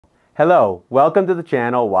Hello, welcome to the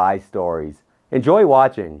channel Why Stories. Enjoy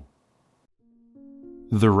watching.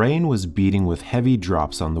 The rain was beating with heavy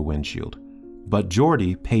drops on the windshield, but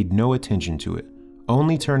Jordi paid no attention to it,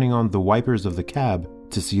 only turning on the wipers of the cab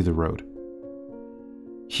to see the road.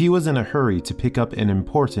 He was in a hurry to pick up an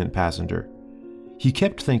important passenger. He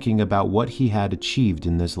kept thinking about what he had achieved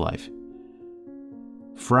in this life.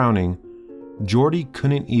 Frowning, Jordi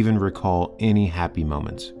couldn't even recall any happy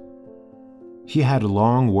moments. He had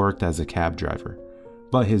long worked as a cab driver,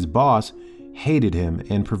 but his boss hated him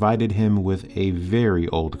and provided him with a very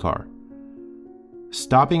old car.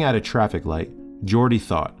 Stopping at a traffic light, Jordi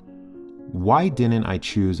thought, why didn't I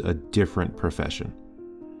choose a different profession?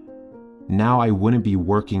 Now I wouldn't be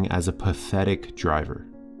working as a pathetic driver.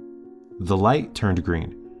 The light turned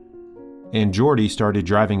green, and Jordi started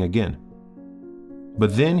driving again.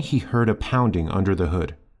 But then he heard a pounding under the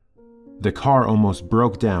hood. The car almost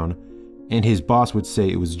broke down, and his boss would say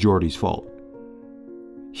it was Jordi's fault.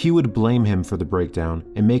 He would blame him for the breakdown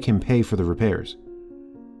and make him pay for the repairs.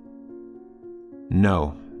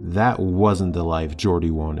 No, that wasn't the life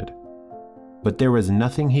Jordi wanted. But there was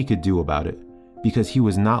nothing he could do about it because he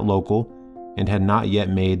was not local and had not yet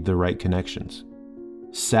made the right connections.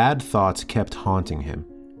 Sad thoughts kept haunting him.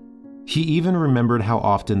 He even remembered how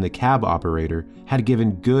often the cab operator had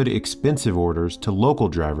given good, expensive orders to local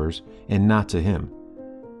drivers and not to him.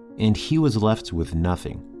 And he was left with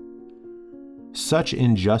nothing. Such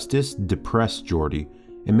injustice depressed Jordi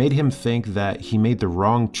and made him think that he made the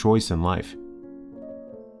wrong choice in life.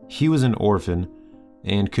 He was an orphan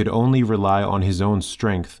and could only rely on his own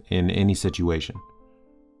strength in any situation.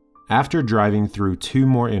 After driving through 2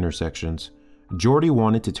 more intersections, Jordi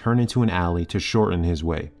wanted to turn into an alley to shorten his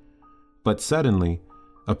way. But suddenly,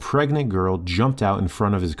 a pregnant girl jumped out in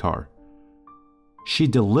front of his car. She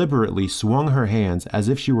deliberately swung her hands as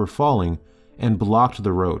if she were falling and blocked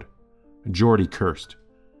the road. Jordi cursed.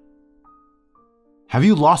 "Have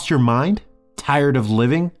you lost your mind? Tired of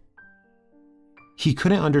living?" He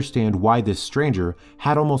couldn't understand why this stranger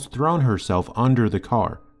had almost thrown herself under the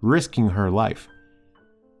car, risking her life.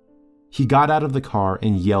 He got out of the car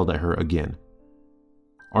and yelled at her again.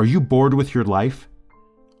 "Are you bored with your life?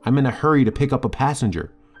 I'm in a hurry to pick up a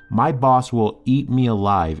passenger. My boss will eat me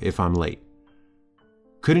alive if I'm late.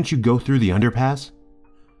 Couldn't you go through the underpass?"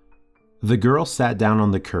 The girl sat down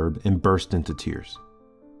on the curb and burst into tears.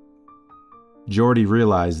 Jordi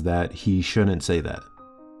realized that he shouldn't say that.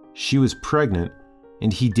 She was pregnant,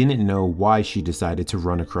 and he didn't know why she decided to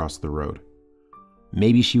run across the road.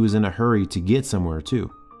 Maybe she was in a hurry to get somewhere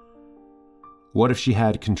too. What if she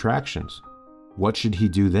had contractions? What should he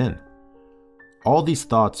do then? All these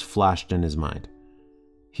thoughts flashed in his mind.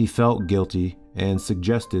 He felt guilty and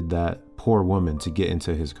suggested that poor woman to get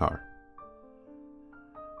into his car.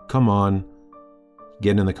 "Come on,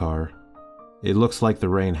 get in the car. It looks like the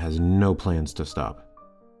rain has no plans to stop."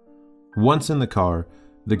 Once in the car,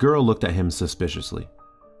 the girl looked at him suspiciously.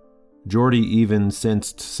 Jordi even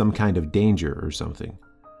sensed some kind of danger or something.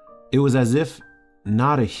 It was as if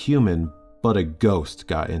not a human, but a ghost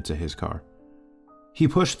got into his car. He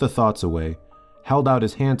pushed the thoughts away, held out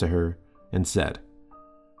his hand to her, and said,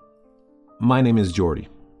 "My name is Jordi.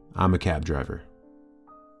 I'm a cab driver."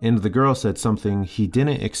 And the girl said something he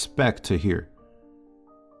didn't expect to hear.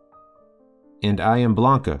 "And I am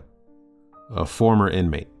Blanca, a former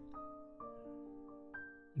inmate."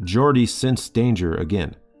 Jordi sensed danger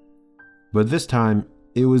again, but this time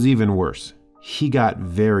it was even worse. He got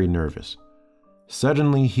very nervous.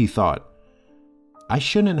 Suddenly he thought, I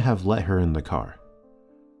shouldn't have let her in the car.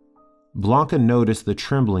 Blanca noticed the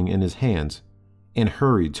trembling in his hands and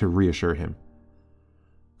hurried to reassure him.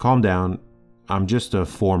 "Calm down. I'm just a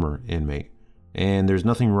former inmate, and there's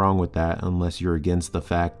nothing wrong with that unless you're against the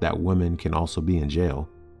fact that women can also be in jail."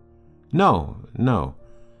 No,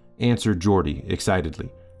 answered Jordi excitedly.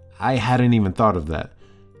 "I hadn't even thought of that.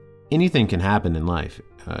 Anything can happen in life,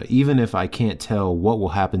 even if I can't tell what will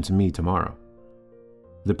happen to me tomorrow."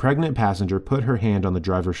 The pregnant passenger put her hand on the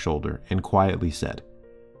driver's shoulder and quietly said,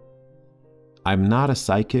 "I'm not a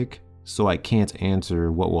psychic, so I can't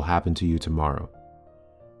answer what will happen to you tomorrow.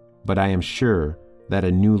 But I am sure that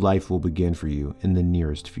a new life will begin for you in the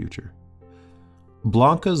nearest future."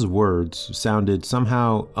 Blanca's words sounded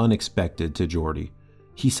somehow unexpected to Jordi.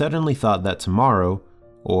 He suddenly thought that tomorrow,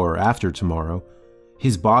 or after tomorrow,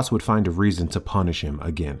 his boss would find a reason to punish him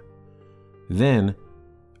again. Then,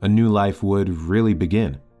 a new life would really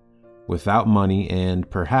begin, without money and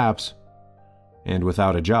perhaps,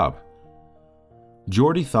 without a job.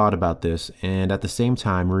 Jordi thought about this and at the same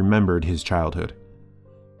time remembered his childhood.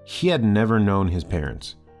 He had never known his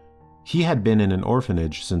parents. He had been in an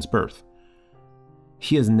orphanage since birth.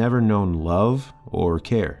 He has never known love or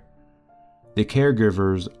care. The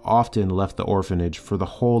caregivers often left the orphanage for the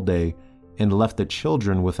whole day and left the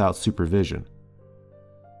children without supervision.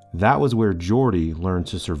 That was where Jordi learned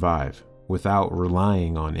to survive without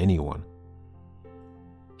relying on anyone.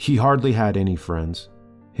 He hardly had any friends.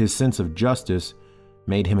 His sense of justice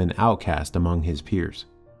made him an outcast among his peers.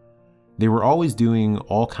 They were always doing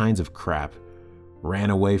all kinds of crap, ran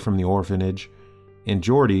away from the orphanage, and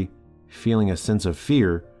Jordi, feeling a sense of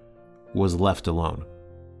fear, was left alone.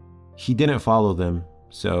 He didn't follow them,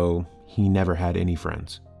 so he never had any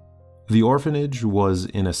friends. The orphanage was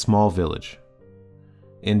in a small village,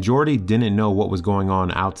 and Jordi didn't know what was going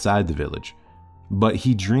on outside the village, but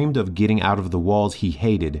he dreamed of getting out of the walls he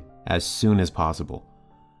hated as soon as possible.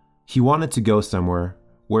 He wanted to go somewhere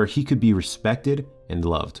where he could be respected and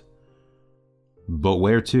loved. But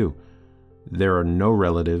where to? There are no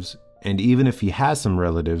relatives, and even if he has some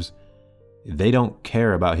relatives, they don't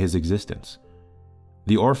care about his existence.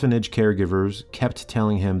 The orphanage caregivers kept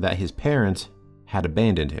telling him that his parents had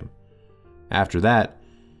abandoned him. After that,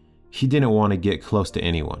 he didn't want to get close to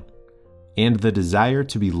anyone, and the desire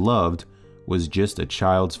to be loved was just a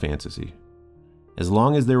child's fantasy. As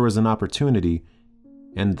long as there was an opportunity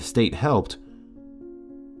and the state helped,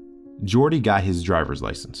 Jordi got his driver's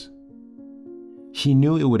license. He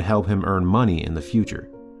knew it would help him earn money in the future.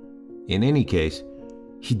 In any case,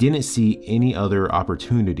 he didn't see any other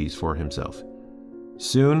opportunities for himself.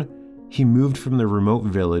 Soon, he moved from the remote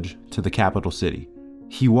village to the capital city.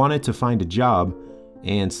 He wanted to find a job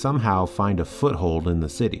and somehow find a foothold in the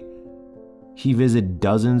city. He visited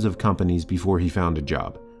dozens of companies before he found a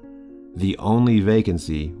job. The only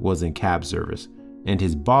vacancy was in cab service, and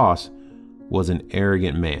his boss was an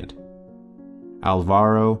arrogant man,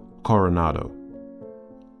 Alvaro Coronado.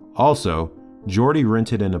 Also, Jordi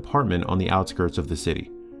rented an apartment on the outskirts of the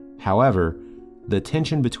city. However, the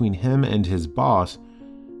tension between him and his boss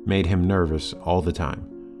made him nervous all the time.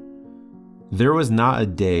 There was not a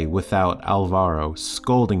day without Alvaro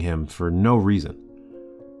scolding him for no reason.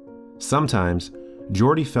 Sometimes,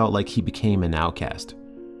 Jordi felt like he became an outcast,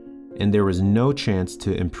 and there was no chance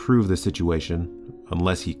to improve the situation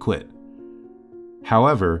unless he quit.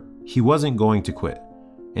 However, he wasn't going to quit,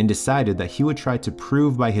 and decided that he would try to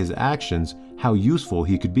prove by his actions how useful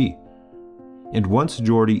he could be. And once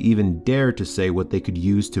Jordi even dared to say what they could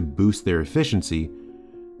use to boost their efficiency,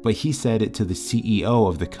 but he said it to the CEO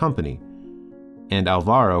of the company, and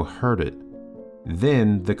Alvaro heard it.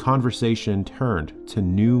 Then the conversation turned to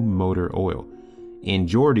new motor oil, and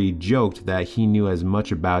Jordi joked that he knew as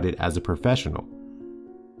much about it as a professional.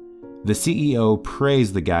 The CEO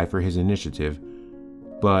praised the guy for his initiative,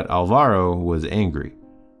 but Alvaro was angry.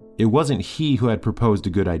 It wasn't he who had proposed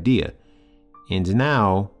a good idea, and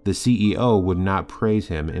now the CEO would not praise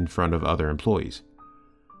him in front of other employees.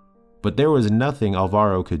 But there was nothing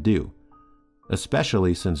Alvaro could do,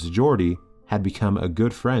 especially since Jordi had become a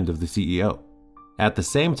good friend of the CEO. At the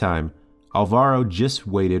same time, Alvaro just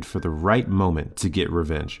waited for the right moment to get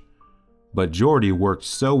revenge. But Jordi worked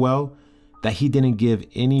so well that he didn't give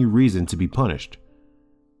any reason to be punished.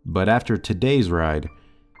 But after today's ride,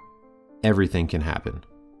 everything can happen.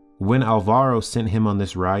 When Alvaro sent him on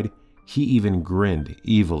this ride, he even grinned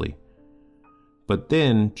evilly. But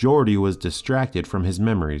then Jordi was distracted from his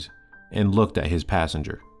memories and looked at his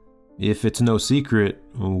passenger. If it's no secret,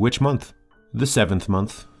 which month? The 7th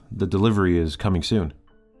month. The delivery is coming soon.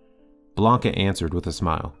 Blanca answered with a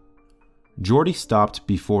smile. Jordi stopped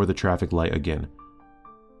before the traffic light again.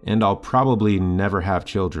 And I'll probably never have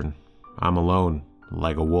children. I'm alone,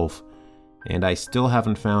 like a wolf, and I still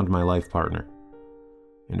haven't found my life partner.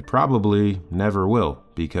 And probably never will,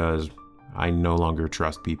 because I no longer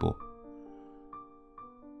trust people.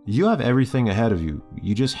 You have everything ahead of you.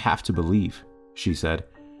 You just have to believe, she said.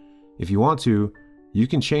 If you want to, you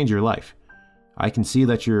can change your life. I can see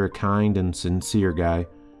that you're a kind and sincere guy,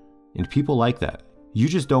 and people like that. You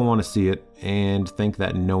just don't want to see it and think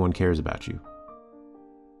that no one cares about you.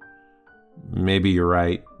 Maybe you're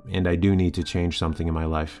right, and I do need to change something in my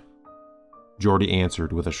life, Jordi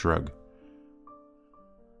answered with a shrug.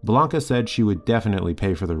 Blanca said she would definitely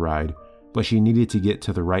pay for the ride, but she needed to get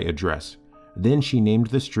to the right address. Then she named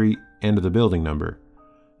the street and the building number.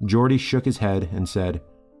 Jordi shook his head and said,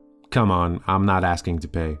 "Come on, I'm not asking to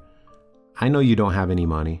pay. I know you don't have any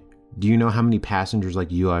money. Do you know how many passengers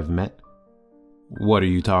like you I've met?" "What are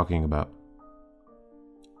you talking about?"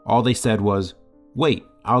 All they said was, "Wait,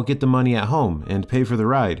 I'll get the money at home and pay for the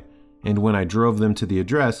ride," and when I drove them to the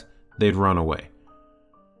address, they'd run away.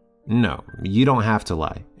 "No, you don't have to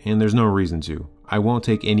lie, and there's no reason to. I won't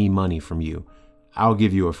take any money from you. I'll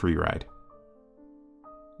give you a free ride."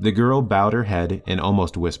 The girl bowed her head and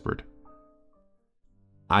almost whispered,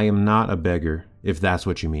 "I am not a beggar, if that's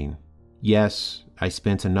what you mean. Yes, I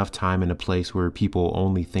spent enough time in a place where people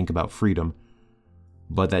only think about freedom,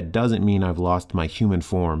 but that doesn't mean I've lost my human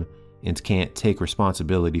form and can't take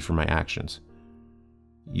responsibility for my actions.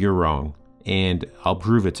 You're wrong, and I'll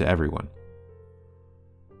prove it to everyone."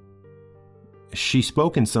 She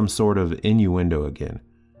spoke in some sort of innuendo again.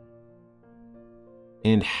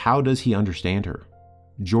 And how does he understand her?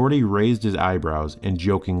 Jordi raised his eyebrows and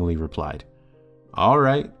jokingly replied, "All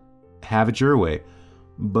right, have it your way,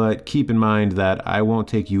 but keep in mind that I won't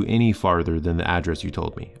take you any farther than the address you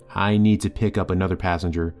told me. I need to pick up another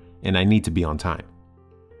passenger, and I need to be on time."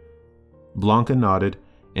 Blanca nodded,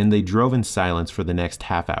 and they drove in silence for the next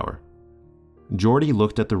half hour. Jordi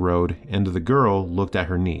looked at the road, and the girl looked at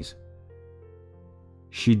her knees.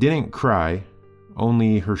 She didn't cry,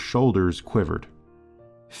 only her shoulders quivered.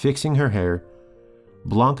 Fixing her hair,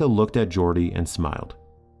 Blanca looked at Jordi and smiled.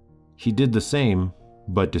 He did the same,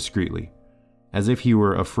 but discreetly, as if he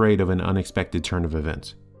were afraid of an unexpected turn of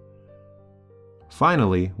events.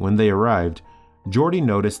 Finally, when they arrived, Jordi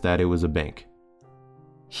noticed that it was a bank.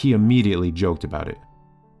 He immediately joked about it.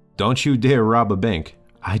 "Don't you dare rob a bank.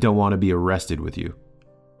 I don't want to be arrested with you."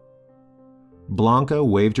 Blanca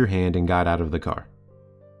waved her hand and got out of the car.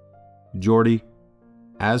 Jordi,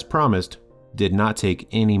 as promised, did not take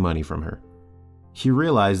any money from her. He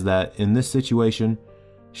realized that in this situation,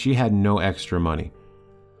 she had no extra money.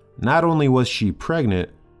 Not only was she pregnant,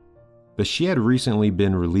 but she had recently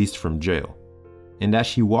been released from jail. And as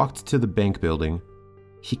she walked to the bank building,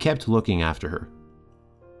 he kept looking after her.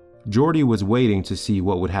 Jordi was waiting to see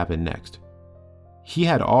what would happen next. He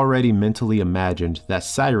had already mentally imagined that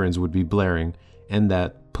sirens would be blaring and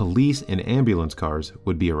that police and ambulance cars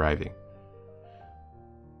would be arriving.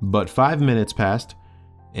 But 5 minutes passed,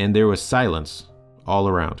 and there was silence all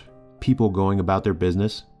around, people going about their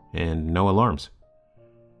business, and no alarms.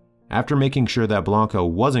 After making sure that Blanca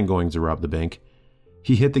wasn't going to rob the bank,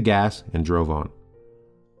 he hit the gas and drove on.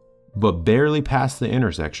 But barely past the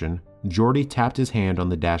intersection, Jordi tapped his hand on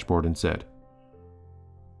the dashboard and said,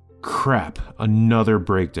 "Crap, another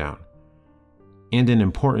breakdown. And an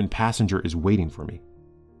important passenger is waiting for me."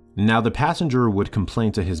 Now the passenger would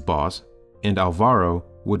complain to his boss, and Alvaro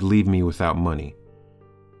would leave me without money.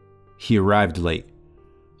 He arrived late.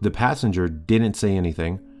 The passenger didn't say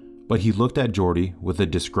anything, but he looked at Jordi with a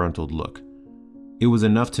disgruntled look. It was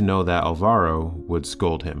enough to know that Alvaro would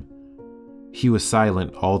scold him. He was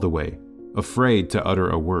silent all the way, afraid to utter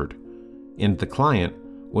a word, and the client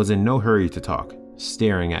was in no hurry to talk,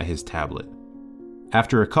 staring at his tablet.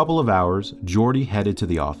 After a couple of hours, Jordi headed to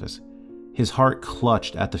the office. His heart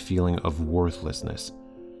clutched at the feeling of worthlessness.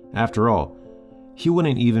 After all, he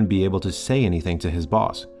wouldn't even be able to say anything to his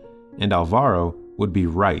boss, and Alvaro would be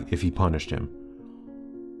right if he punished him.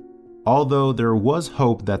 Although there was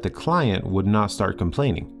hope that the client would not start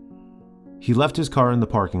complaining. He left his car in the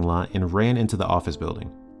parking lot and ran into the office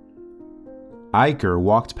building. Iker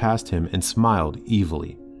walked past him and smiled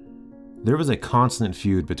evilly. There was a constant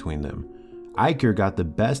feud between them. Iker got the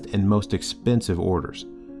best and most expensive orders.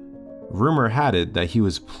 Rumor had it that he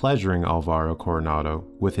was pleasuring Alvaro Coronado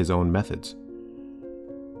with his own methods.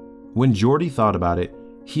 When Jordi thought about it,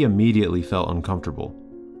 he immediately felt uncomfortable,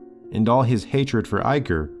 and all his hatred for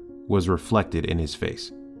Iker was reflected in his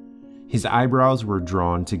face. His eyebrows were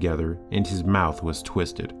drawn together and his mouth was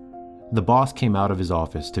twisted. The boss came out of his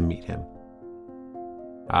office to meet him.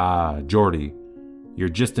 "Ah, Jordi, you're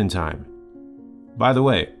just in time. By the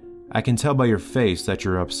way, I can tell by your face that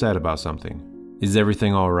you're upset about something. Is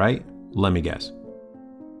everything all right? Let me guess.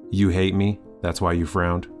 You hate me? That's why you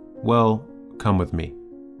frowned? Well, come with me.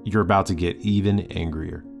 You're about to get even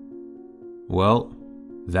angrier." Well,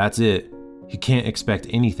 that's it. You can't expect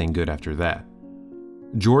anything good after that.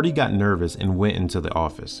 Jordi got nervous and went into the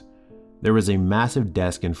office. There was a massive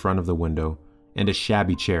desk in front of the window and a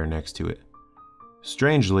shabby chair next to it.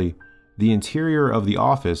 Strangely, the interior of the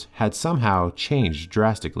office had somehow changed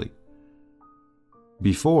drastically.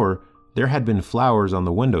 Before, there had been flowers on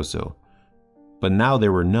the windowsill, but now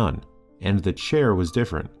there were none, and the chair was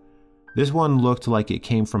different. This one looked like it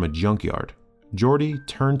came from a junkyard. Jordi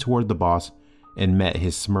turned toward the boss and met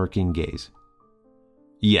his smirking gaze.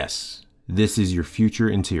 "Yes, this is your future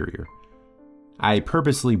interior. I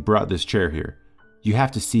purposely brought this chair here. You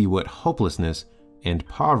have to see what hopelessness and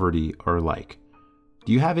poverty are like.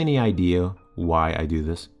 Do you have any idea why I do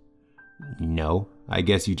this?" "No, I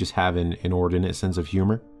guess you just have an inordinate sense of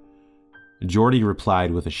humor." Jordi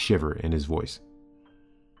replied with a shiver in his voice.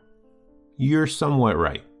 "You're somewhat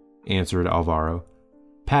right," answered Alvaro,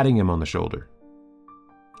 patting him on the shoulder.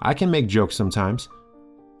 "I can make jokes sometimes,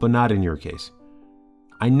 but not in your case.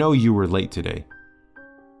 I know you were late today.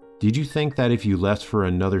 Did you think that if you left for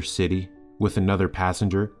another city with another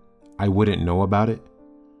passenger, I wouldn't know about it?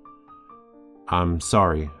 I'm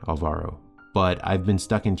sorry, Alvaro, but I've been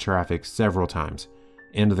stuck in traffic several times,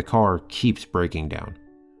 and the car keeps breaking down.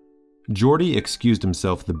 Jordi excused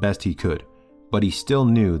himself the best he could, but he still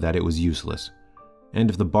knew that it was useless. And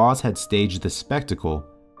if the boss had staged the spectacle,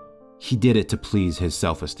 he did it to please his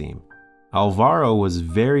self-esteem. Alvaro was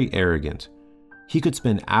very arrogant. He could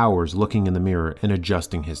spend hours looking in the mirror and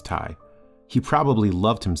adjusting his tie. He probably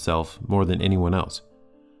loved himself more than anyone else.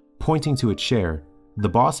 Pointing to a chair, the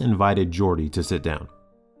boss invited Jordi to sit down.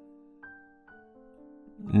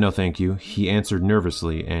 No thank you, he answered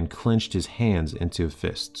nervously and clenched his hands into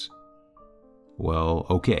fists. Well,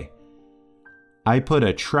 okay. I put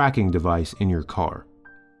a tracking device in your car.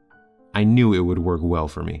 I knew it would work well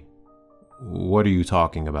for me. What are you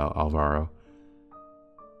talking about, Alvaro?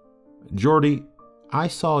 Jordi, I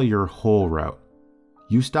saw your whole route.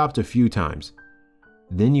 You stopped a few times.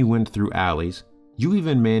 Then you went through alleys. You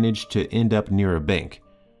even managed to end up near a bank.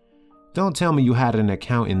 Don't tell me you had an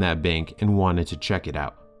account in that bank and wanted to check it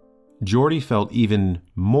out. Jordi felt even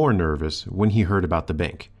more nervous when he heard about the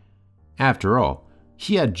bank. After all,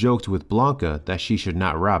 he had joked with Blanca that she should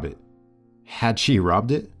not rob it. Had she robbed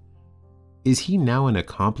it? Is he now an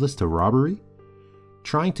accomplice to robbery?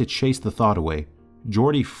 Trying to chase the thought away,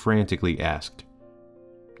 Jordi frantically asked,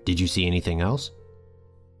 Did you see anything else?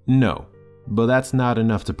 No, but that's not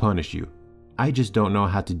enough to punish you. I just don't know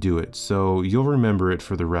how to do it, so you'll remember it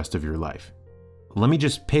for the rest of your life. Let me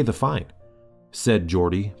just pay the fine, said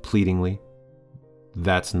Jordi pleadingly.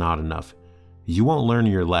 That's not enough. You won't learn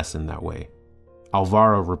your lesson that way,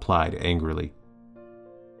 Alvaro replied angrily.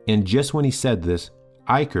 And just when he said this,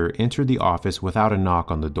 Iker entered the office without a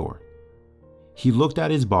knock on the door. He looked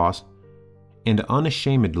at his boss and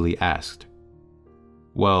unashamedly asked,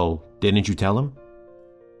 Well, didn't you tell him?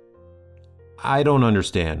 I don't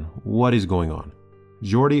understand. What is going on?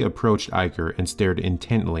 Jordi approached Iker and stared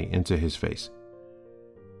intently into his face.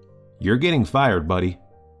 You're getting fired, buddy,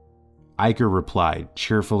 Iker replied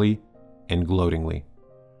cheerfully and gloatingly.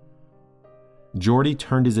 Jordi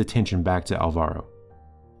turned his attention back to Alvaro.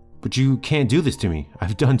 But you can't do this to me.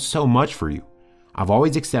 I've done so much for you. I've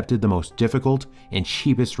always accepted the most difficult and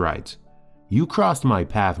cheapest rides. You crossed my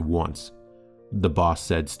path once, the boss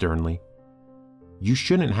said sternly. You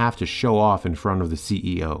shouldn't have to show off in front of the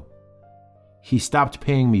CEO. He stopped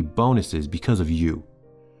paying me bonuses because of you.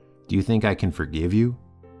 Do you think I can forgive you?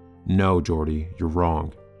 No, Jordi, you're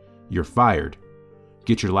wrong. You're fired.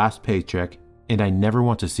 Get your last paycheck, and I never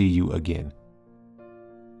want to see you again.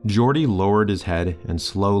 Jordi lowered his head and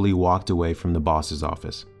slowly walked away from the boss's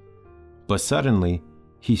office. But suddenly,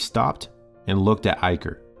 he stopped and looked at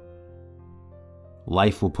Iker.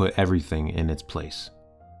 Life will put everything in its place.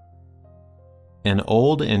 An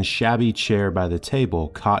old and shabby chair by the table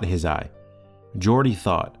caught his eye. Jordi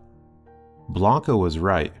thought, Blanca was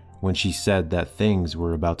right when she said that things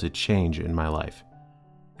were about to change in my life.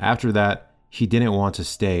 After that, he didn't want to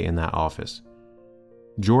stay in that office.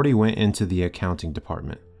 Jordi went into the accounting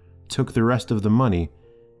department, took the rest of the money,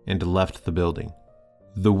 and left the building.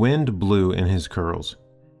 The wind blew in his curls,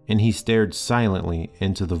 and he stared silently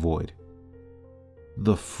into the void.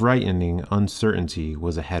 The frightening uncertainty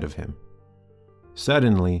was ahead of him.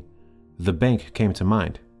 Suddenly, the bank came to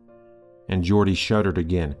mind, and Jordi shuddered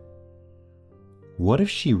again. What if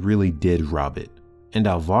she really did rob it, and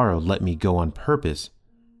Alvaro let me go on purpose,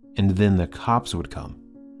 and then the cops would come?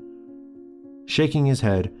 Shaking his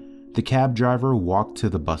head, the cab driver walked to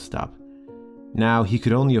the bus stop. Now he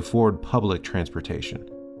could only afford public transportation.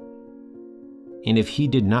 And if he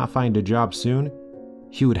did not find a job soon,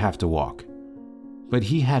 he would have to walk. But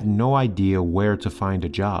he had no idea where to find a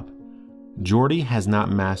job. Jordi has not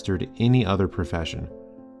mastered any other profession,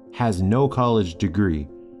 has no college degree,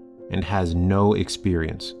 and has no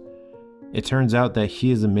experience. It turns out that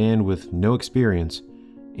he is a man with no experience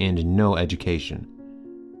and no education.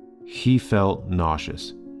 He felt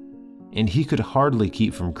nauseous, and he could hardly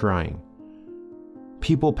keep from crying.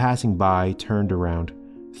 People passing by turned around,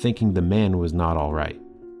 thinking the man was not all right.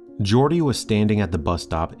 Jordi was standing at the bus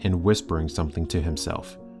stop and whispering something to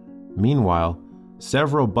himself. Meanwhile,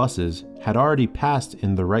 several buses had already passed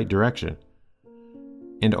in the right direction,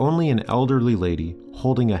 and only an elderly lady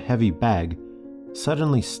holding a heavy bag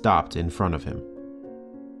suddenly stopped in front of him.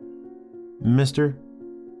 Mister,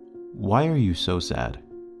 why are you so sad?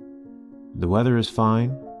 The weather is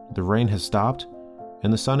fine, the rain has stopped,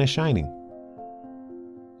 and the sun is shining.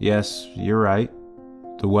 Yes, you're right.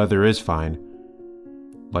 The weather is fine,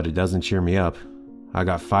 but it doesn't cheer me up. I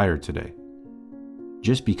got fired today.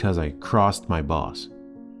 just because I crossed my boss.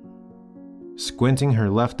 Squinting her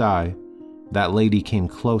left eye, that lady came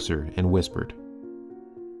closer and whispered,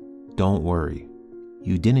 "Don't worry,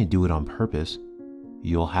 you didn't do it on purpose.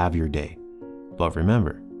 You'll have your day. But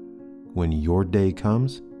remember, when your day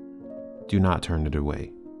comes, do not turn it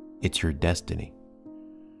away. It's your destiny."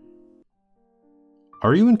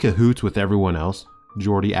 "Are you in cahoots with everyone else?"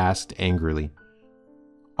 Jordi asked angrily.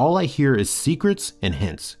 "All I hear is secrets and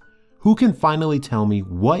hints. Who can finally tell me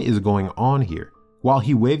what is going on here?" While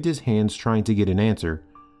he waved his hands trying to get an answer,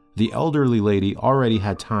 the elderly lady already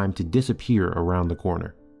had time to disappear around the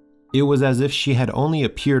corner. It was as if she had only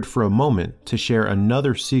appeared for a moment to share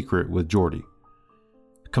another secret with Jordi.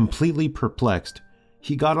 Completely perplexed,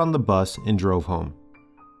 he got on the bus and drove home.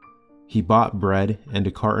 He bought bread and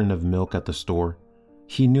a carton of milk at the store.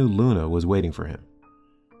 He knew Luna was waiting for him.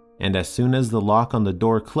 And as soon as the lock on the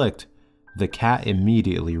door clicked, the cat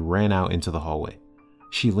immediately ran out into the hallway.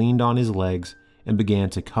 She leaned on his legs and began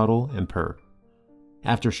to cuddle and purr.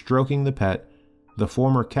 After stroking the pet, the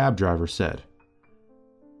former cab driver said,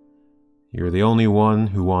 "You're the only one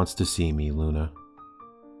who wants to see me, Luna."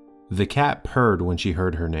 The cat purred when she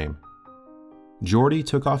heard her name. Jordi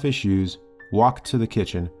took off his shoes, walked to the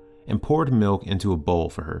kitchen, and poured milk into a bowl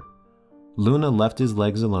for her. Luna left his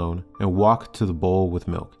legs alone and walked to the bowl with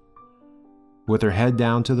milk. With her head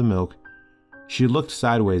down to the milk, she looked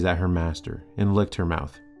sideways at her master and licked her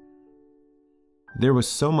mouth. There was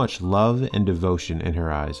so much love and devotion in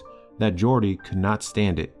her eyes that Jordi could not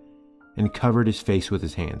stand it and covered his face with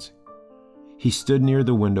his hands. He stood near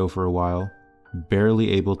the window for a while,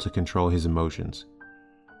 barely able to control his emotions.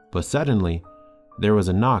 But suddenly, there was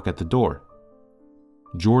a knock at the door.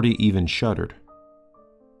 Jordi even shuddered.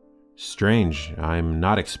 "Strange, I'm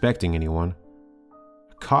not expecting anyone."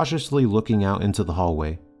 Cautiously looking out into the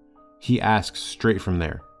hallway, he asked straight from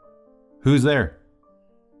there, "Who's there?"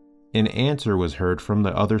 An answer was heard from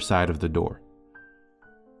the other side of the door.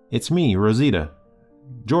 "It's me, Rosita.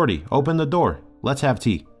 Jordi, open the door. Let's have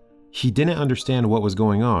tea." He didn't understand what was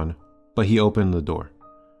going on, but he opened the door.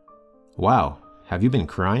 "Wow, have you been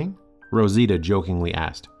crying?" Rosita jokingly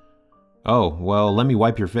asked. "Oh, well, let me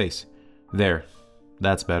wipe your face. There,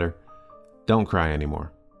 that's better. Don't cry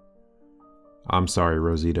anymore." "I'm sorry,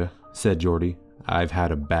 Rosita," said Jordi. "I've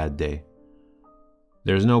had a bad day.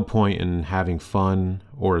 There's no point in having fun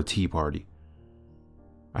or a tea party.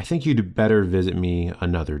 I think you'd better visit me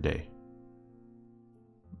another day."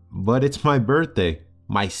 "But it's my birthday,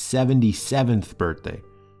 my 77th birthday.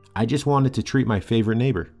 I just wanted to treat my favorite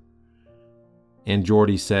neighbor." And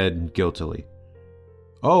Jordi said guiltily,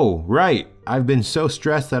 "Oh, right, I've been so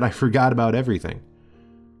stressed that I forgot about everything."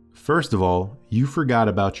 "First of all, you forgot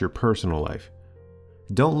about your personal life.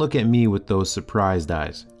 Don't look at me with those surprised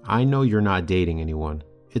eyes. I know you're not dating anyone.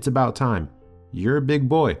 It's about time. You're a big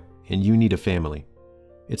boy, and you need a family.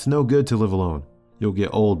 It's no good to live alone. You'll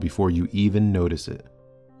get old before you even notice it."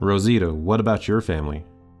 "Rosita, what about your family?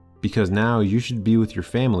 Because now you should be with your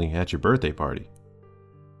family at your birthday party."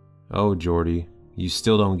 "Oh, Jordi, you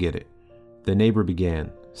still don't get it," the neighbor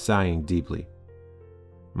began, sighing deeply.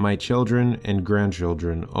 "My children and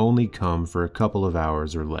grandchildren only come for a couple of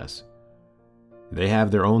hours or less. They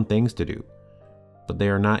have their own things to do, but they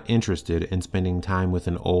are not interested in spending time with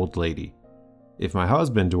an old lady. If my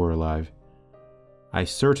husband were alive, I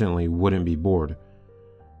certainly wouldn't be bored.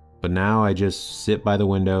 But now I just sit by the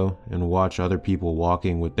window and watch other people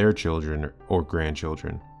walking with their children or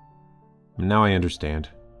grandchildren." "Now I understand,"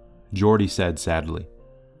 Jordi said sadly.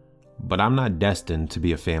 "But I'm not destined to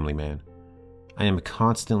be a family man. I am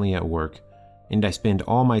constantly at work, and I spend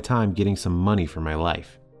all my time getting some money for my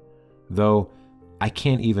life. Though I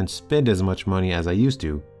can't even spend as much money as I used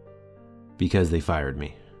to, because they fired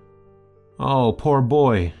me." "Oh, poor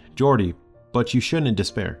boy, Jordi, but you shouldn't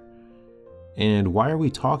despair. And why are we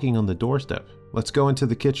talking on the doorstep? Let's go into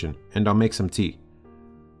the kitchen, and I'll make some tea."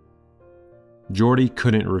 Jordi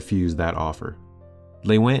couldn't refuse that offer.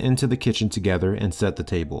 They went into the kitchen together and set the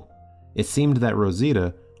table. It seemed that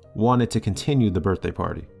Rosita wanted to continue the birthday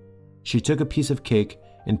party. She took a piece of cake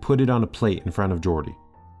and put it on a plate in front of Jordi.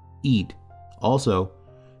 "Eat. Also,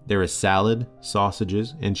 there is salad,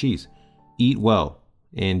 sausages, and cheese. Eat well,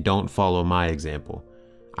 and don't follow my example.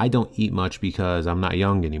 I don't eat much because I'm not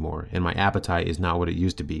young anymore, and my appetite is not what it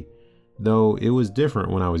used to be, though it was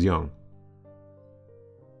different when I was young."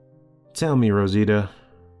 "Tell me, Rosita,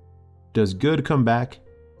 does good come back?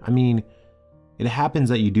 I mean, it happens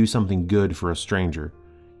that you do something good for a stranger,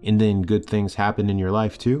 and then good things happen in your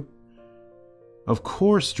life too?" "Of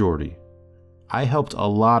course, Jordi. I helped a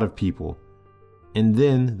lot of people, and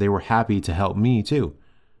then they were happy to help me too.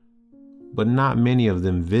 But not many of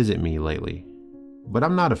them visit me lately. But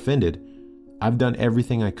I'm not offended. I've done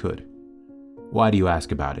everything I could. Why do you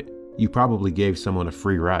ask about it? You probably gave someone a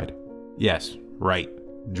free ride. Yes, right,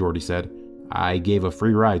 Jordi said. I gave a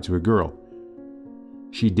free ride to a girl.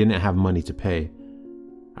 She didn't have money to pay.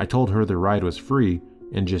 I told her the ride was free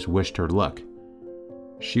and just wished her luck.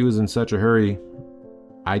 She was in such a hurry,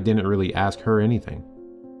 I didn't really ask her anything.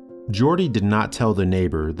 Jordi did not tell the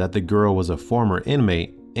neighbor that the girl was a former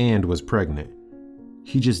inmate and was pregnant.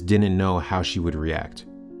 He just didn't know how she would react.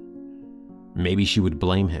 Maybe she would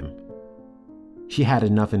blame him. She had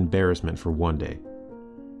enough embarrassment for one day.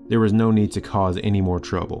 There was no need to cause any more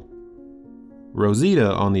trouble.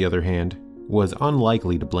 Rosita, on the other hand, was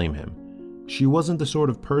unlikely to blame him. She wasn't the sort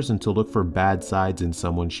of person to look for bad sides in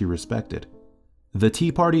someone she respected. The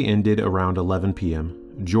tea party ended around 11 p.m.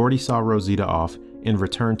 Jordi saw Rosita off and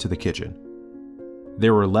returned to the kitchen.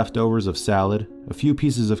 There were leftovers of salad, a few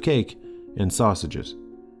pieces of cake, and sausages.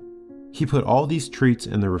 He put all these treats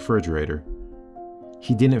in the refrigerator.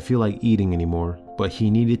 He didn't feel like eating anymore, but he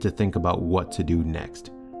needed to think about what to do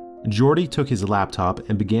next. Jordi took his laptop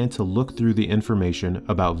and began to look through the information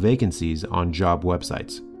about vacancies on job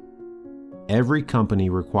websites. Every company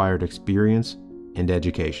required experience and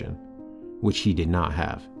education, which he did not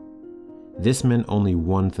have. This meant only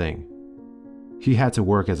one thing. He had to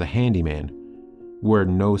work as a handyman, where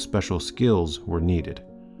no special skills were needed.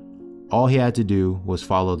 All he had to do was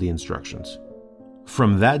follow the instructions.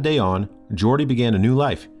 From that day on, Jordi began a new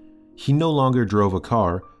life. He no longer drove a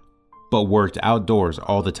car, but worked outdoors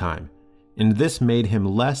all the time, and this made him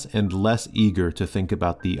less and less eager to think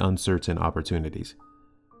about the uncertain opportunities.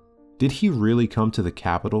 Did he really come to the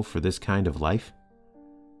capital for this kind of life?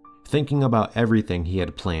 Thinking about everything he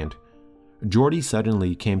had planned, Jordi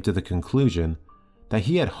suddenly came to the conclusion that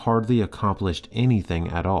he had hardly accomplished anything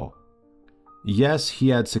at all. Yes, he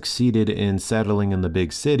had succeeded in settling in the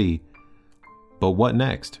big city, but what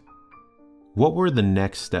next? What were the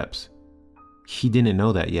next steps? He didn't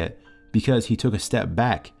know that yet because he took a step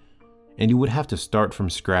back and he would have to start from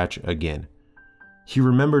scratch again. He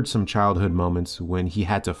remembered some childhood moments when he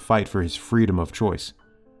had to fight for his freedom of choice.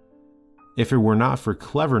 If it were not for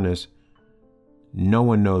cleverness, no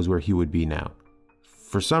one knows where he would be now.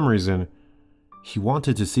 For some reason, he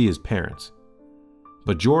wanted to see his parents.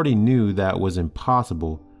 But Jordi knew that was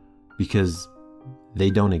impossible because they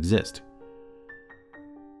don't exist.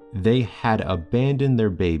 They had abandoned their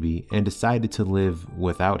baby and decided to live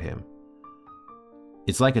without him.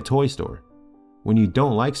 It's like a toy store. When you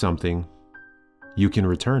don't like something, you can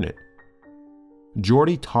return it.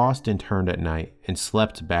 Jordi tossed and turned at night and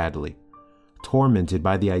slept badly, tormented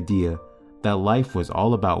by the idea that life was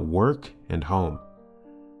all about work and home.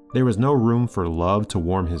 There was no room for love to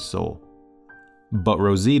warm his soul. But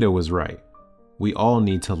Rosita was right. We all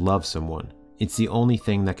need to love someone. It's the only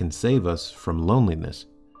thing that can save us from loneliness.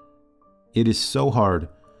 It is so hard,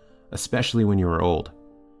 especially when you are old.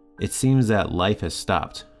 It seems that life has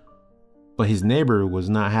stopped. But his neighbor was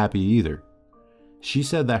not happy either. She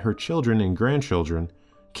said that her children and grandchildren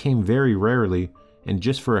came very rarely and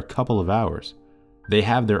just for a couple of hours. They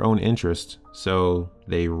have their own interests, so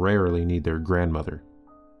they rarely need their grandmother.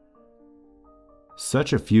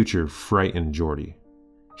 Such a future frightened Jordi.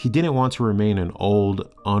 He didn't want to remain an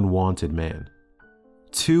old, unwanted man.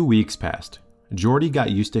 2 weeks passed. Jordi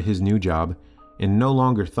got used to his new job and no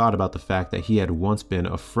longer thought about the fact that he had once been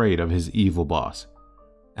afraid of his evil boss.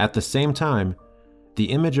 At the same time,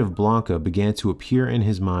 the image of Blanca began to appear in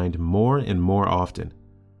his mind more and more often.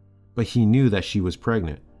 But he knew that she was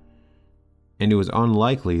pregnant, and it was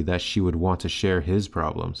unlikely that she would want to share his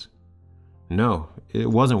problems. No, it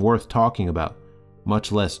wasn't worth talking about,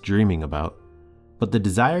 much less dreaming about. But the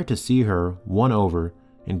desire to see her won over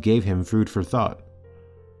and gave him food for thought.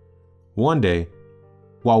 One day,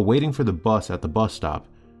 while waiting for the bus at the bus stop,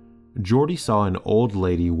 Jordi saw an old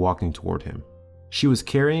lady walking toward him. She was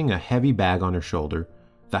carrying a heavy bag on her shoulder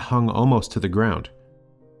that hung almost to the ground.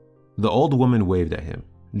 The old woman waved at him.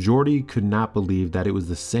 Jordi could not believe that it was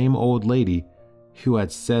the same old lady who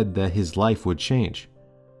had said that his life would change,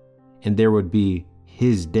 and there would be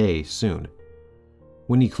his day soon.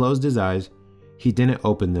 When he closed his eyes, he didn't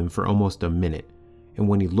open them for almost a minute, and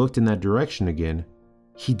when he looked in that direction again,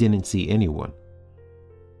 he didn't see anyone.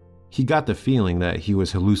 He got the feeling that he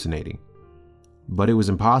was hallucinating. But it was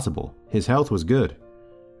impossible. His health was good.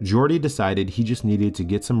 Jordi decided he just needed to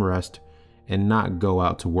get some rest and not go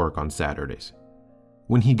out to work on Saturdays.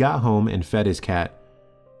 When he got home and fed his cat,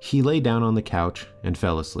 he lay down on the couch and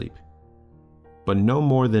fell asleep. But no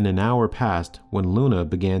more than an hour passed when Luna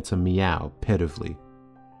began to meow pitifully.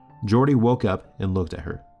 Jordi woke up and looked at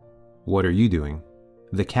her. "What are you doing?"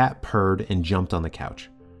 The cat purred and jumped on the couch.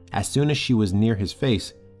 As soon as she was near his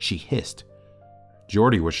face, she hissed.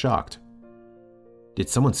 Jordi was shocked. Did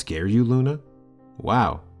someone scare you, Luna?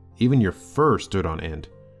 Wow, even your fur stood on end.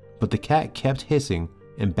 But the cat kept hissing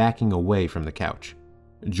and backing away from the couch.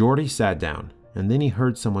 Jordi sat down, and then he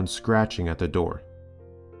heard someone scratching at the door.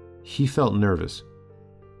 He felt nervous,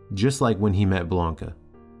 just like when he met Blanca.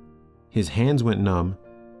 His hands went numb,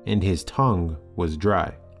 and his tongue was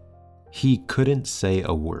dry. He couldn't say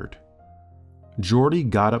a word. Jordi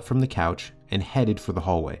got up from the couch and headed for the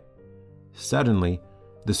hallway. Suddenly,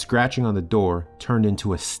 the scratching on the door turned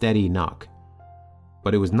into a steady knock.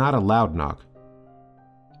 But it was not a loud knock.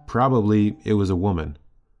 Probably it was a woman.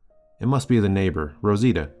 It must be the neighbor,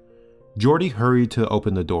 Rosita. Jordi hurried to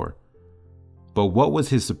open the door. But what was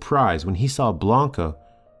his surprise when he saw Blanca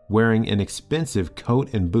wearing an expensive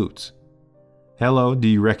coat and boots. "Hello, do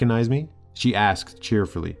you recognize me?" she asked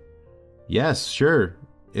cheerfully. "Yes, sure.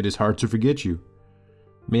 It is hard to forget you.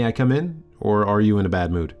 May I come in, or are you in a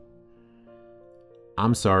bad mood?"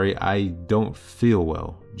 "I'm sorry, I don't feel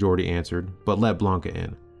well," Jordi answered, but let Blanca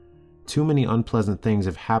in. "Too many unpleasant things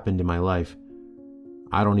have happened in my life.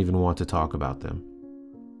 I don't even want to talk about them."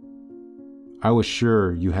 "I was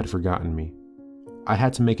sure you had forgotten me. I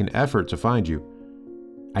had to make an effort to find you.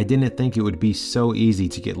 I didn't think it would be so easy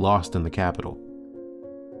to get lost in the capital."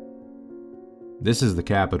 "This is the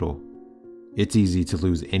capital. It's easy to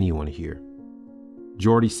lose anyone here,"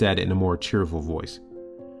 Jordi said in a more cheerful voice.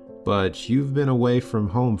 "But you've been away from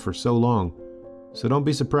home for so long, so don't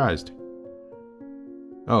be surprised."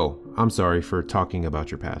 "Oh, I'm sorry for talking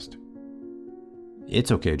about your past."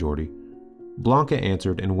 "It's okay, Jordi." Blanca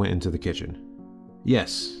answered and went into the kitchen.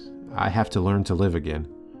 "Yes, I have to learn to live again,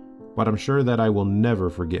 but I'm sure that I will never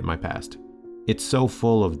forget my past. It's so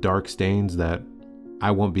full of dark stains that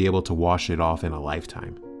I won't be able to wash it off in a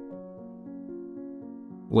lifetime."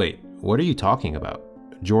 "Wait, what are you talking about?"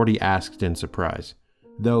 Jordi asked in surprise,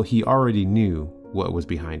 though he already knew what was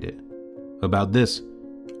behind it. "About this,"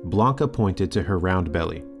 Blanca pointed to her round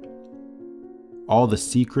belly. "All the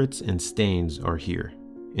secrets and stains are here,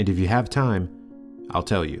 and if you have time, I'll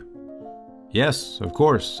tell you." "Yes, of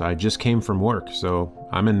course, I just came from work, so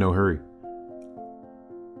I'm in no hurry."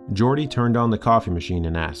 Jordi turned on the coffee machine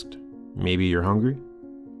and asked, "Maybe you're hungry?"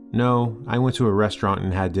 "No, I went to a restaurant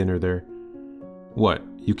and had dinner there." "What,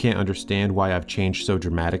 you can't understand why I've changed so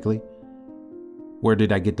dramatically? Where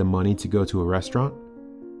did I get the money to go to a restaurant?"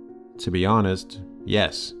 "To be honest,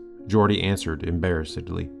 yes," Jordi answered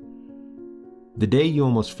embarrassedly. "The day you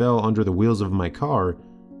almost fell under the wheels of my car,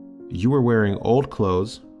 you were wearing old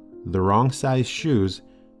clothes, the wrong size shoes,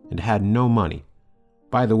 and had no money.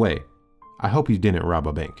 By the way, I hope you didn't rob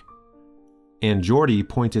a bank." And Jordi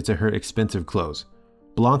pointed to her expensive clothes.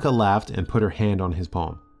 Blanca laughed and put her hand on his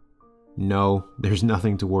palm. "No, there's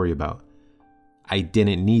nothing to worry about. I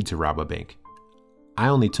didn't need to rob a bank. I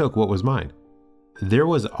only took what was mine." There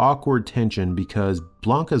was awkward tension because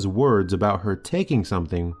Blanca's words about her taking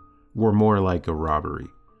something were more like a robbery,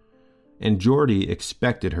 and Jordi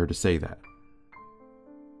expected her to say that.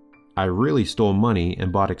 "I really stole money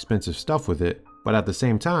and bought expensive stuff with it, but at the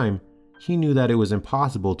same time, he knew that it was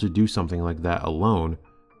impossible to do something like that alone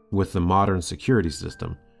with the modern security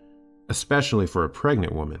system, especially for a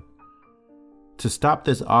pregnant woman." To stop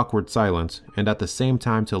this awkward silence and at the same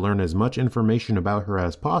time to learn as much information about her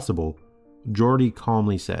as possible, Jordi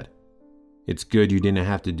calmly said, "It's good you didn't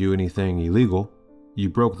have to do anything illegal. You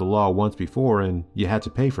broke the law once before and you had to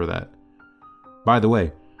pay for that. By the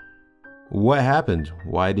way, what happened?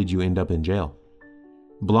 Why did you end up in jail?"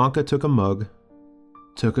 Blanca took a mug,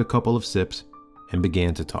 took a couple of sips, and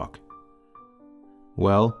began to talk.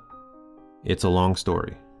 "Well, it's a long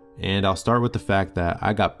story, and I'll start with the fact that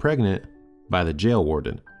I got pregnant by the jail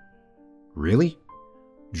warden." "Really?"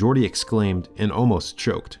 Jordi exclaimed and almost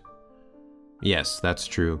choked. "Yes, that's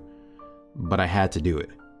true, but I had to do it.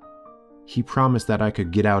 He promised that I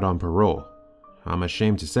could get out on parole. I'm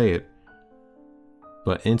ashamed to say it,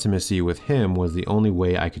 but intimacy with him was the only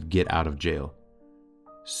way I could get out of jail.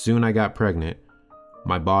 Soon I got pregnant.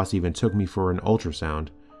 My boss even took me for an ultrasound,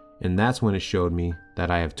 and that's when it showed me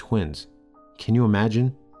that I have twins. Can you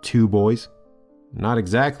imagine? 2 boys? "Not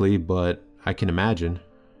exactly, but I can imagine,"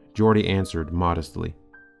 Jordi answered modestly.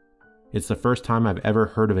 "It's the first time I've ever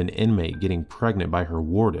heard of an inmate getting pregnant by her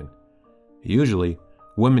warden. Usually,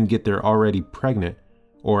 women get there already pregnant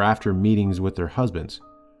or after meetings with their husbands.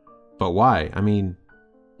 But why? I mean,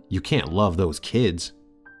 you can't love those kids."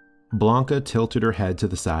 Blanca tilted her head to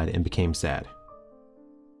the side and became sad.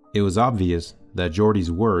 It was obvious that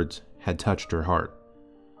Jordi's words had touched her heart,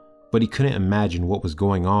 but he couldn't imagine what was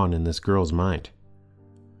going on in this girl's mind.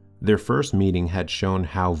 Their first meeting had shown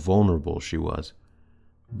how vulnerable she was,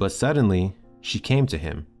 But suddenly, she came to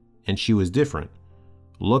him, and she was different,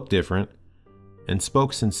 looked different, and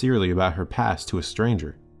spoke sincerely about her past to a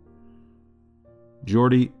stranger.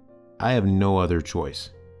 Jordi, I have no other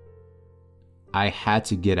choice. I had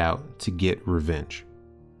to get out to get revenge.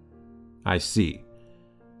 I see.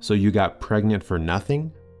 So you got pregnant for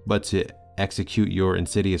nothing, but to execute your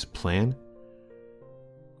insidious plan?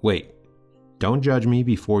 Wait, don't judge me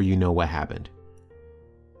before you know what happened.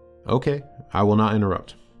 Okay, I will not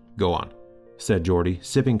interrupt. Go on, said Jordi,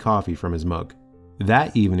 sipping coffee from his mug.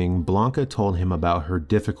 That evening, Blanca told him about her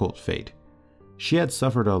difficult fate. She had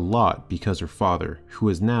suffered a lot because her father, who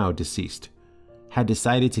is now deceased, had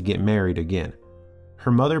decided to get married again.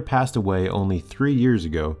 Her mother passed away only 3 years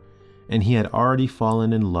ago, and he had already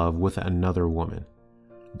fallen in love with another woman.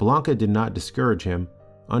 Blanca did not discourage him,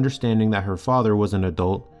 understanding that her father was an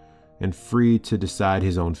adult and free to decide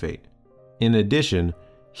his own fate. In addition,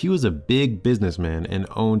 he was a big businessman and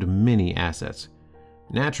owned many assets.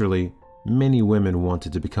 Naturally, many women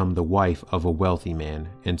wanted to become the wife of a wealthy man,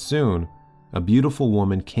 and soon, a beautiful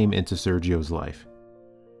woman came into Sergio's life.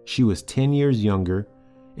 She was 10 years younger,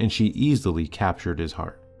 and she easily captured his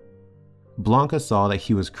heart. Blanca saw that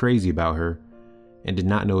he was crazy about her and did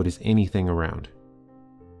not notice anything around.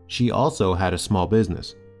 She also had a small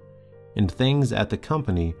business, and things at the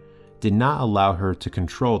company did not allow her to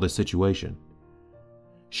control the situation.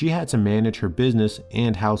 She had to manage her business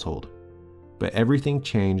and household, but everything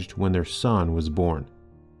changed when their son was born.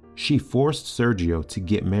 She forced Sergio to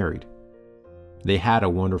get married. They had a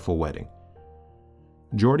wonderful wedding.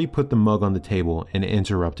 Jordi put the mug on the table and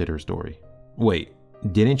interrupted her story. Wait,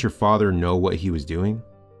 didn't your father know what he was doing?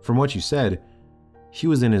 From what you said, he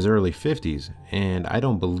was in his early 50s, and I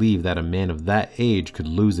don't believe that a man of that age could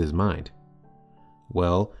lose his mind.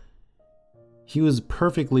 Well, he was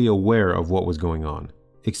perfectly aware of what was going on,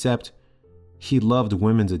 except he loved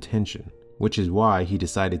women's attention, which is why he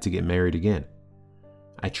decided to get married again.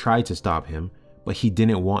 I tried to stop him, but he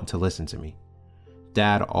didn't want to listen to me.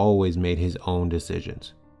 Dad always made his own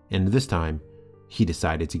decisions, and this time, he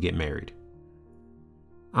decided to get married.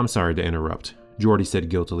 I'm sorry to interrupt, Jordi said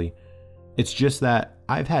guiltily. It's just that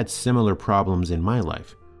I've had similar problems in my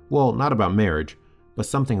life. Well, not about marriage, but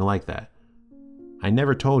something like that. I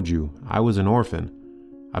never told you I was an orphan.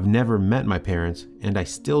 I've never met my parents, and I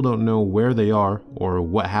still don't know where they are or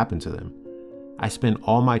what happened to them. I spent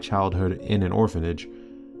all my childhood in an orphanage.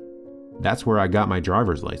 That's where I got my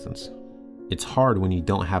driver's license. It's hard when you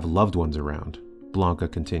don't have loved ones around, Blanca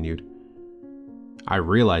continued. I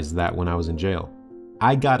realized that when I was in jail.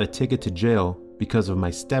 I got a ticket to jail because of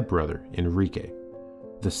my stepbrother, Enrique,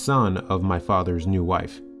 the son of my father's new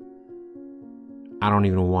wife. I don't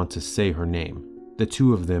even want to say her name. The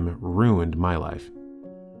two of them ruined my life.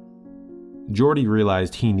 Jordi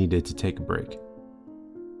realized he needed to take a break.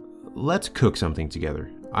 Let's cook something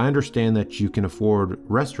together. I understand that you can afford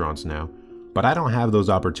restaurants now, but I don't have those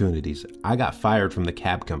opportunities. I got fired from the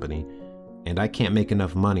cab company, and I can't make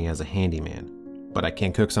enough money as a handyman, but I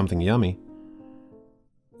can cook something yummy.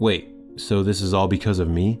 Wait, so this is all because of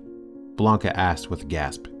me? Blanca asked with a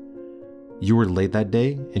gasp. You were late that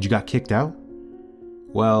day and you got kicked out?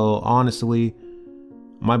 Well, honestly,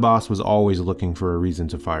 my boss was always looking for a reason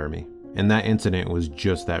to fire me, and that incident was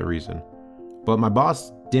just that reason. But my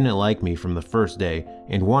boss didn't like me from the first day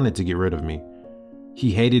and wanted to get rid of me.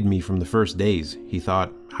 He hated me from the first days. He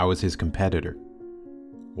thought I was his competitor.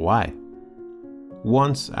 Why?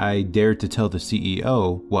 Once I dared to tell the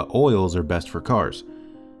CEO what oils are best for cars,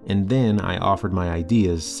 and then I offered my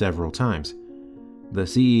ideas several times. The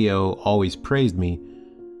CEO always praised me,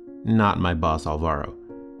 not my boss Alvaro.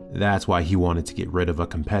 That's why he wanted to get rid of a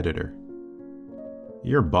competitor.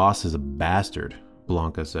 Your boss is a bastard,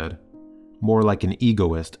 Blanca said. More like an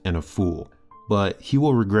egoist and a fool, but he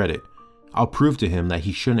will regret it. I'll prove to him that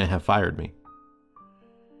he shouldn't have fired me.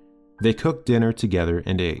 They cooked dinner together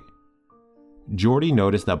and ate. Jordi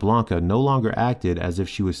noticed that Blanca no longer acted as if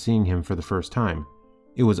she was seeing him for the first time.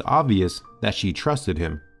 It was obvious that she trusted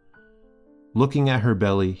him. Looking at her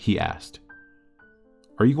belly, he asked,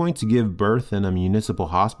 Are you going to give birth in a municipal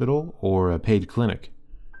hospital or a paid clinic?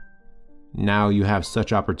 Now you have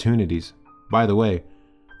such opportunities. By the way,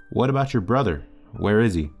 what about your brother? Where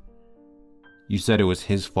is he? You said it was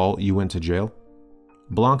his fault you went to jail?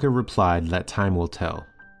 Blanca replied that time will tell,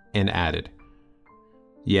 and added,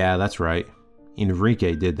 Yeah, that's right.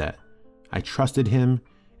 Enrique did that. I trusted him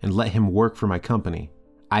and let him work for my company.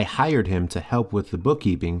 I hired him to help with the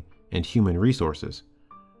bookkeeping and human resources.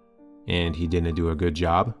 And he didn't do a good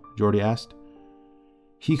job? Jordi asked.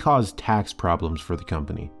 He caused tax problems for the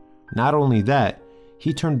company. Not only that,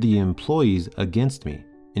 he turned the employees against me.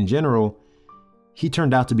 In general, He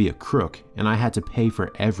turned out to be a crook, and I had to pay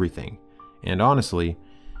for everything. And honestly,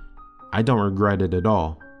 I don't regret it at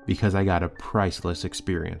all because I got a priceless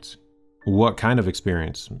experience." "What kind of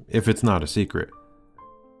experience, if it's not a secret?"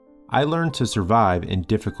 "I learned to survive in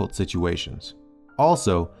difficult situations.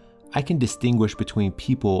 Also, I can distinguish between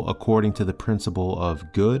people according to the principle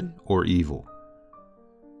of good or evil.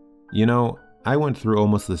 You know, I went through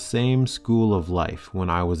almost the same school of life when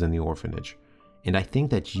I was in the orphanage, and I think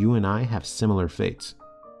that you and I have similar fates.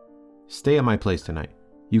 Stay at my place tonight.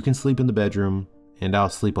 You can sleep in the bedroom, and I'll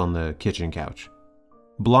sleep on the kitchen couch."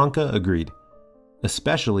 Blanca agreed,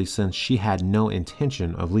 especially since she had no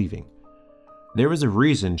intention of leaving. There was a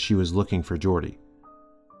reason she was looking for Jordi.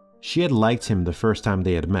 She had liked him the first time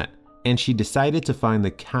they had met, and she decided to find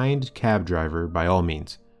the kind cab driver by all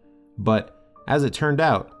means. But as it turned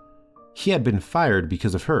out, he had been fired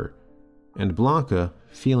because of her, and Blanca,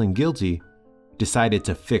 feeling guilty, decided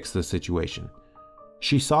to fix the situation.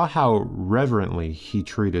 She saw how reverently he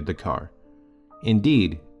treated the car.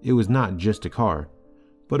 Indeed, it was not just a car,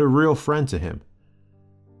 but a real friend to him.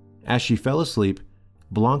 As she fell asleep,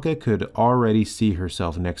 Blanca could already see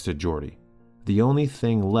herself next to Jordi. The only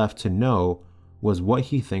thing left to know was what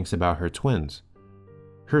he thinks about her twins.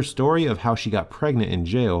 Her story of how she got pregnant in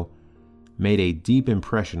jail made a deep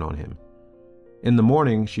impression on him. In the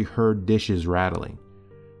morning, she heard dishes rattling.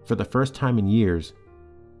 For the first time in years,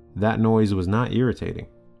 that noise was not irritating.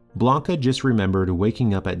 Blanca just remembered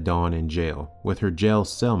waking up at dawn in jail with her jail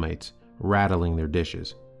cellmates rattling their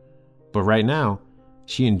dishes. But right now,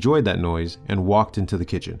 she enjoyed that noise and walked into the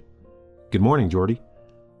kitchen. "Good morning, Jordi."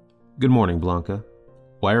 "Good morning, Blanca.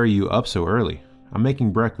 Why are you up so early? I'm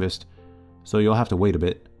making breakfast, so you'll have to wait a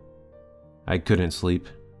bit." "I couldn't sleep.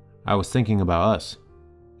 I was thinking about us,"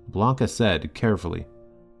 Blanca said carefully.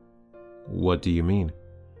 "What do you mean?"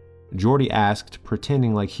 Jordi asked,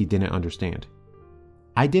 pretending like he didn't understand.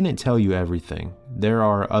 "I didn't tell you everything. There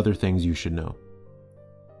are other things you should know."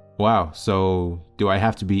 "Wow, so do I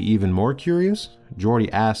have to be even more curious?" Jordi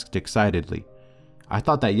asked excitedly. "I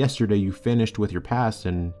thought that yesterday you finished with your past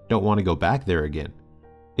and don't want to go back there again."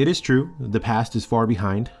 "It is true, the past is far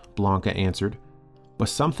behind," Blanca answered, "but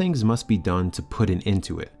some things must be done to put an end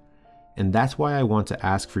to it, and that's why I want to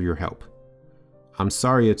ask for your help. I'm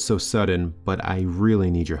sorry it's so sudden, but I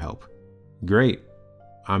really need your help." "Great.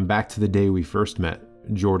 I'm back to the day we first met,"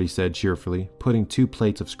 Jordi said cheerfully, putting 2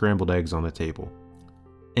 plates of scrambled eggs on the table.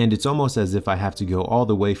 "And it's almost as if I have to go all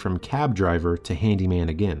the way from cab driver to handyman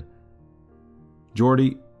again."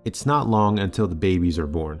 "Jordi, it's not long until the babies are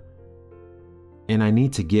born, and I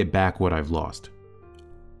need to get back what I've lost.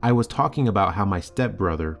 I was talking about how my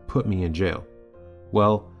stepbrother put me in jail.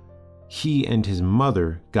 Well, he and his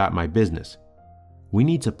mother got my business. We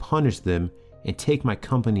need to punish them and take my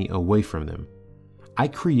company away from them. I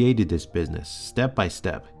created this business step by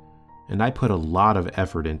step, and I put a lot of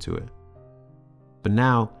effort into it. But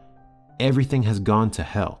now, everything has gone to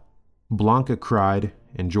hell." Blanca cried,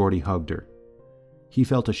 and Jordi hugged her. He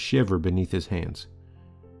felt a shiver beneath his hands,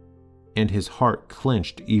 and his heart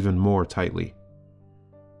clenched even more tightly.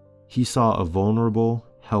 He saw a vulnerable,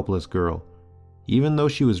 helpless girl, even though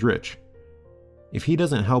she was rich. If he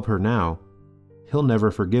doesn't help her now, he'll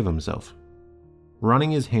never forgive himself.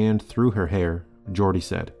 Running his hand through her hair, Jordi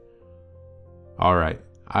said, "All right,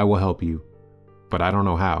 I will help you, but I don't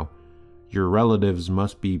know how. Your relatives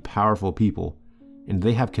must be powerful people, and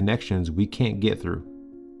they have connections we can't get through."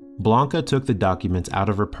 Blanca took the documents out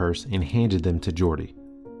of her purse and handed them to Jordi.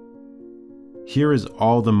 "Here is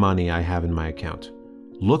all the money I have in my account."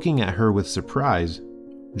 Looking at her with surprise,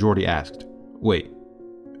 Jordi asked, "Wait,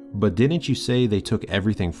 but didn't you say they took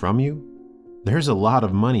everything from you? There's a lot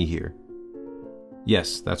of money here."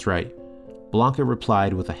 "Yes, that's right," Blanca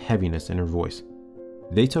replied with a heaviness in her voice.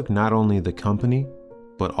 "They took not only the company,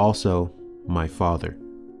 but also my father.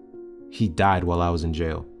 He died while I was in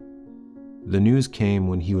jail. The news came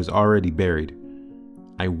when he was already buried.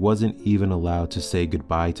 I wasn't even allowed to say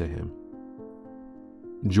goodbye to him."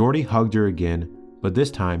 Jordi hugged her again, but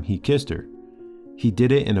this time he kissed her. He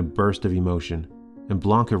did it in a burst of emotion, and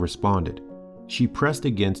Blanca responded. She pressed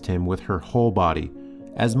against him with her whole body,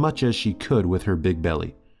 as much as she could with her big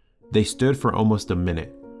belly. They stood for almost a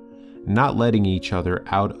minute, not letting each other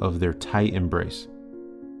out of their tight embrace.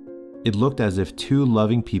 It looked as if 2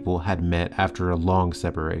 loving people had met after a long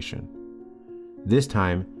separation. This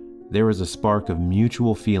time, there was a spark of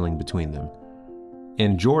mutual feeling between them,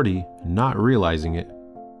 and Jordi, not realizing it,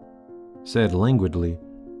 said languidly,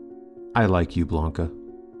 "I like you, Blanca."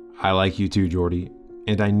 "I like you too, Jordi,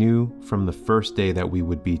 and I knew from the first day that we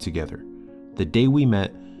would be together. The day we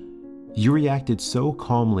met, you reacted so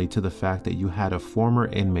calmly to the fact that you had a former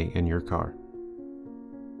inmate in your car.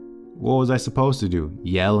 What was I supposed to do?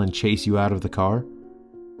 Yell and chase you out of the car?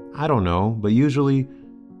 I don't know, but usually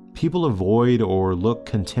people avoid or look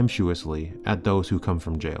contemptuously at those who come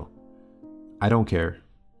from jail. I don't care.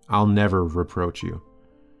 I'll never reproach you.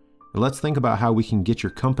 Let's think about how we can get your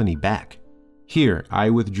company back. Here, I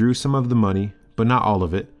withdrew some of the money, but not all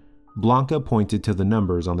of it. Blanca pointed to the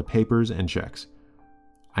numbers on the papers and checks.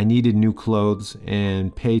 I needed new clothes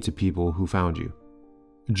and pay to people who found you.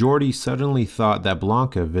 Jordi suddenly thought that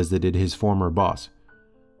Blanca visited his former boss.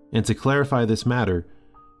 And to clarify this matter,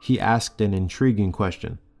 he asked an intriguing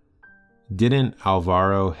question. Didn't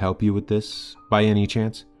Alvaro help you with this, by any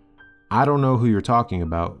chance? I don't know who you're talking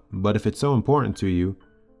about, but if it's so important to you,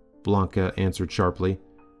 Blanca answered sharply.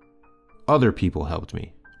 Other people helped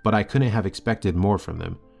me, but I couldn't have expected more from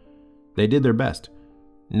them. They did their best.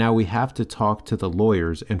 Now we have to talk to the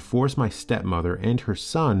lawyers and force my stepmother and her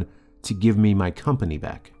son to give me my company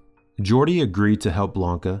back. Jordi agreed to help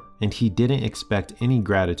Blanca, and he didn't expect any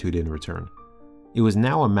gratitude in return. It was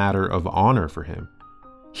now a matter of honor for him.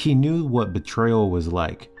 He knew what betrayal was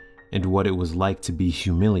like, and what it was like to be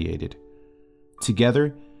humiliated.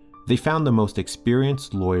 Together, they found the most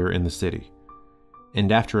experienced lawyer in the city.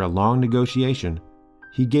 And after a long negotiation,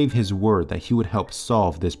 he gave his word that he would help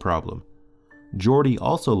solve this problem. Jordi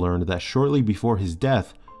also learned that shortly before his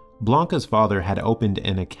death, Blanca's father had opened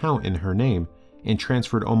an account in her name and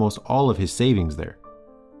transferred almost all of his savings there.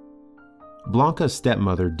 Blanca's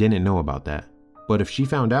stepmother didn't know about that, but if she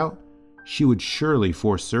found out, she would surely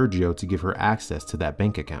force Sergio to give her access to that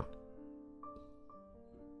bank account.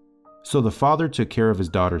 So the father took care of his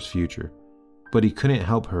daughter's future, but he couldn't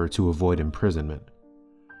help her to avoid imprisonment.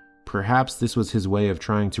 Perhaps this was his way of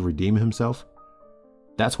trying to redeem himself?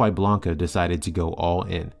 That's why Blanca decided to go all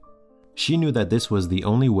in. She knew that this was the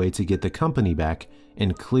only way to get the company back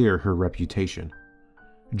and clear her reputation.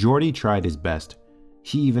 Jordi tried his best.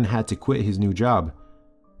 He even had to quit his new job.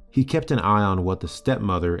 He kept an eye on what the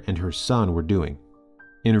stepmother and her son were doing.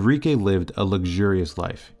 Enrique lived a luxurious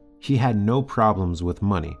life. He had no problems with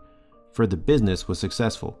money, for the business was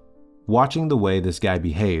successful. Watching the way this guy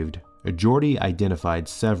behaved, Jordi identified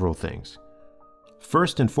several things.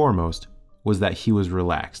 First and foremost was that he was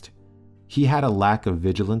relaxed. He had a lack of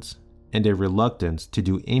vigilance and a reluctance to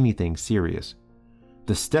do anything serious.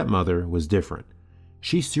 The stepmother was different.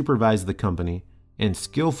 She supervised the company and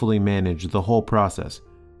skillfully managed the whole process.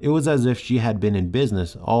 It was as if she had been in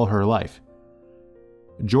business all her life.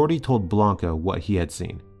 Jordi told Blanca what he had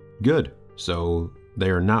seen. Good, so they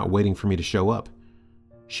are not waiting for me to show up,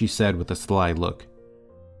 she said with a sly look.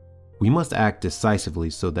 We must act decisively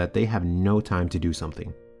so that they have no time to do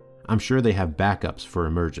something. I'm sure they have backups for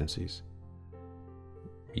emergencies.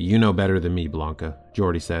 You know better than me, Blanca,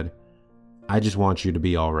 Jordi said. I just want you to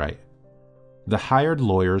be all right. The hired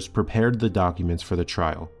lawyers prepared the documents for the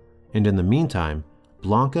trial, and in the meantime,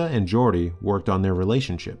 Blanca and Jordi worked on their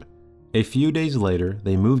relationship. A few days later,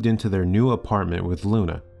 they moved into their new apartment with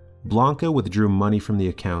Luna. Blanca withdrew money from the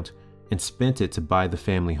account and spent it to buy the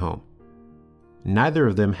family home. Neither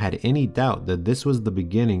of them had any doubt that this was the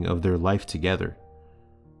beginning of their life together.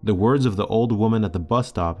 The words of the old woman at the bus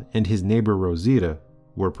stop and his neighbor Rosita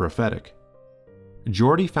were prophetic.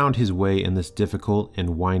 Jordi found his way in this difficult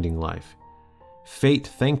and winding life. Fate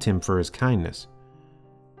thanked him for his kindness.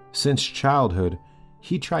 Since childhood,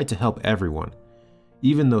 he tried to help everyone,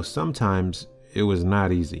 even though sometimes it was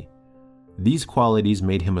not easy. These qualities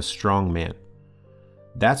made him a strong man.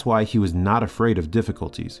 That's why he was not afraid of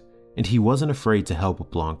difficulties, and he wasn't afraid to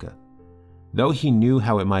help Blanca, though he knew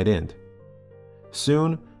how it might end.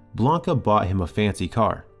 Soon, Blanca bought him a fancy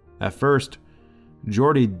car. At first,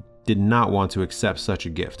 Jordi did not want to accept such a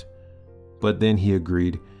gift, but then he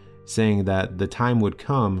agreed, saying that the time would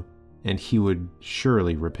come and he would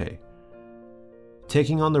surely repay.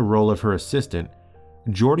 Taking on the role of her assistant,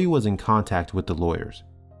 Jordi was in contact with the lawyers.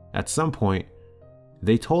 At some point,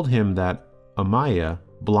 they told him that Amaya,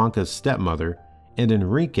 Blanca's stepmother, and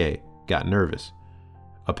Enrique got nervous.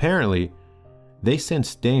 Apparently, they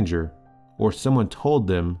sensed danger, or someone told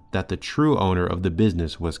them that the true owner of the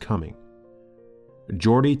business was coming.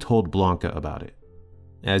 Jordi told Blanca about it.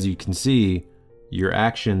 As you can see, your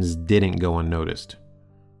actions didn't go unnoticed.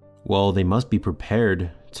 Well, they must be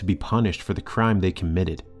prepared to be punished for the crime they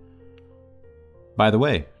committed. By the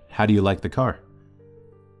way, how do you like the car?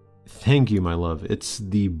 Thank you, my love. It's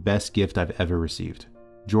the best gift I've ever received,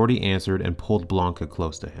 Jordi answered and pulled Blanca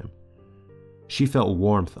close to him. She felt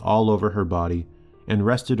warmth all over her body and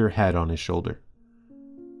rested her head on his shoulder.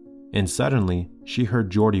 And suddenly, she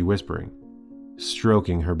heard Jordi whispering,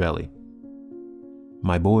 stroking her belly.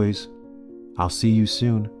 My boys, I'll see you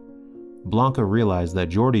soon. Blanca realized that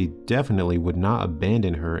Jordi definitely would not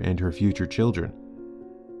abandon her and her future children.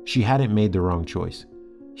 She hadn't made the wrong choice.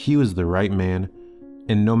 He was the right man,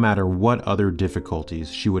 and no matter what other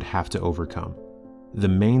difficulties she would have to overcome, the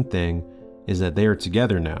main thing is that they are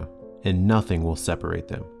together now, and nothing will separate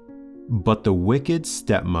them. But the wicked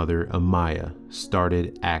stepmother, Amaya,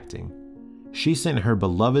 started acting. She sent her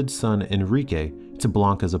beloved son Enrique to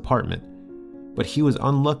Blanca's apartment, but he was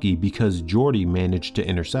unlucky because Jordi managed to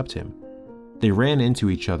intercept him. They ran into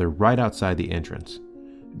each other right outside the entrance.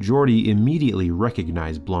 Jordi immediately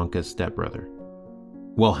recognized Blanca's stepbrother.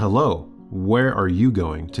 "Well, hello. Where are you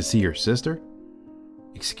going? To see your sister?"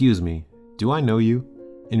 "Excuse me, do I know you?"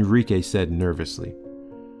 Enrique said nervously.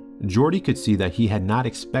 Jordi could see that he had not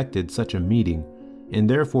expected such a meeting, and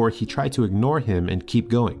therefore he tried to ignore him and keep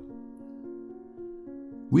going.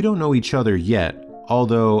 "We don't know each other yet,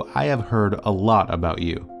 although I have heard a lot about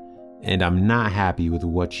you, and I'm not happy with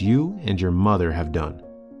what you and your mother have done."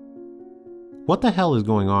 "What the hell is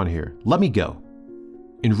going on here? Let me go."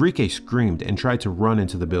 Enrique screamed and tried to run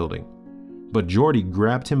into the building, but Jordi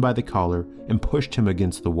grabbed him by the collar and pushed him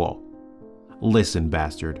against the wall. "Listen,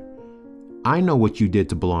 bastard. I know what you did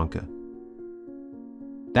to Blanca.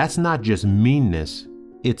 That's not just meanness,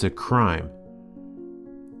 it's a crime."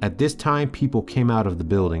 At this time, people came out of the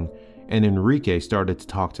building and Enrique started to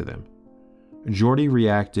talk to them. Jordi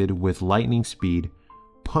reacted with lightning speed,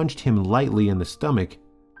 punched him lightly in the stomach,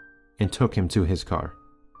 and took him to his car.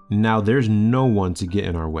 "Now there's no one to get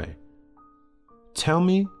in our way. Tell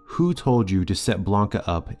me who told you to set Blanca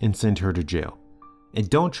up and send her to jail. And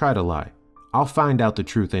don't try to lie. I'll find out the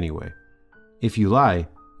truth anyway. If you lie,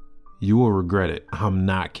 you will regret it. I'm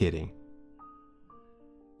not kidding."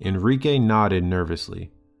 Enrique nodded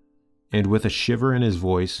nervously, and with a shiver in his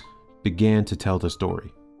voice, began to tell the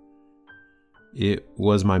story. "It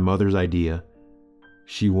was my mother's idea.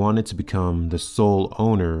 She wanted to become the sole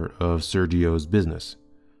owner of Sergio's business,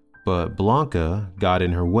 but Blanca got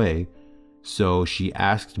in her way, so she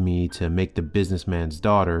asked me to make the businessman's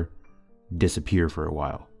daughter disappear for a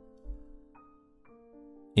while."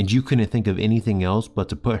 "And you couldn't think of anything else but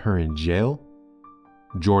to put her in jail?"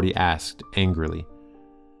 Jordi asked angrily.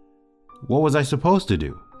 "What was I supposed to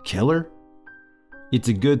do? Kill her?" "It's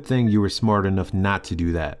a good thing you were smart enough not to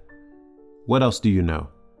do that. What else do you know?"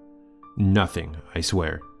 "Nothing, I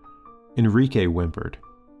swear." Enrique whimpered.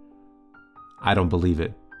 "I don't believe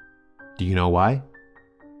it. Do you know why?"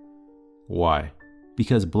 "Why?"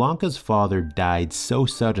 "Because Blanca's father died so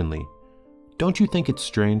suddenly. Don't you think it's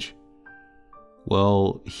strange?"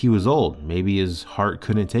 "Well, he was old. Maybe his heart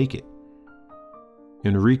couldn't take it."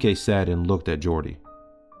 Enrique sat and looked at Jordi.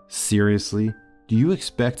 "Seriously? Do you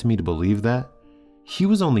expect me to believe that? He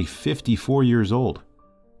was only 54 years old,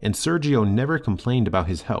 and Sergio never complained about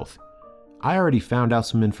his health. I already found out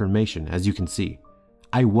some information, as you can see.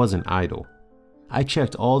 I wasn't idle. I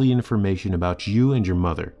checked all the information about you and your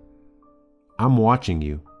mother. I'm watching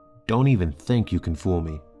you. Don't even think you can fool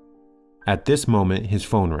me." At this moment, his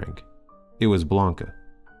phone rang. It was Blanca.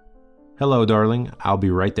 "Hello, darling. I'll be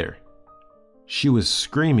right there." She was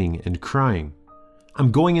screaming and crying.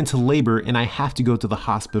 "I'm going into labor and I have to go to the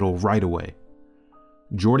hospital right away."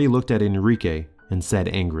 Jordi looked at Enrique and said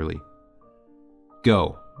angrily,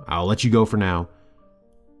 "Go. I'll let you go for now.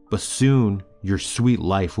 But soon your sweet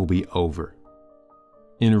life will be over."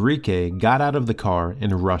 Enrique got out of the car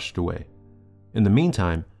and rushed away. In the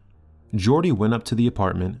meantime, Jordi went up to the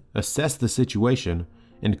apartment, assessed the situation,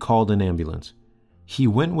 and called an ambulance. He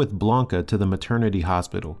went with Blanca to the maternity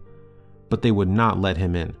hospital, but they would not let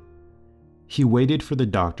him in. He waited for the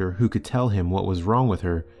doctor who could tell him what was wrong with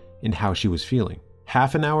her and how she was feeling.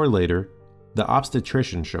 Half an hour later, the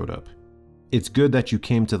obstetrician showed up. "It's good that you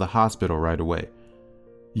came to the hospital right away.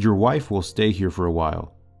 Your wife will stay here for a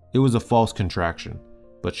while. It was a false contraction,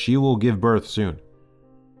 but she will give birth soon."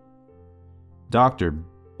 "Doctor,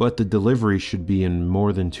 but the delivery should be in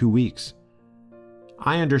more than 2 weeks."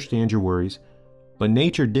 "I understand your worries, but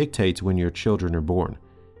nature dictates when your children are born,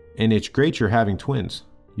 and it's great you're having twins.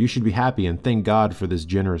 You should be happy and thank God for this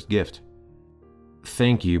generous gift."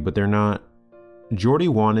 "Thank you, but they're not..." Jordi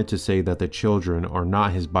wanted to say that the children are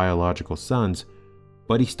not his biological sons,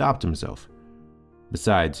 but he stopped himself.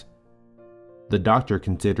 Besides, the doctor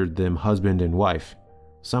considered them husband and wife.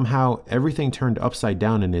 Somehow, everything turned upside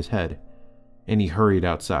down in his head, and he hurried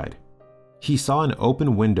outside. He saw an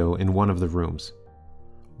open window in one of the rooms.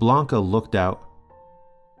 Blanca looked out.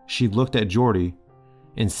 She looked at Jordi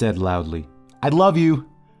and said loudly, "I love you."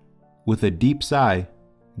 With a deep sigh,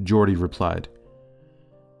 Jordi replied,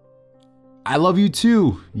 "I love you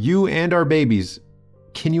too, you and our babies.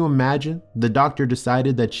 Can you imagine? The doctor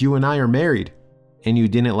decided that you and I are married." And you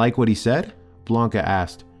didn't like what he said? Blanca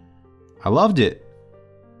asked. I loved it,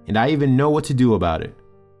 and I even know what to do about it.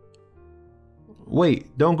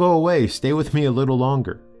 Wait, don't go away, stay with me a little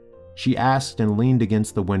longer, she asked and leaned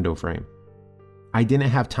against the window frame. I didn't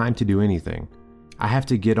have time to do anything. I have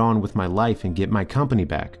to get on with my life and get my company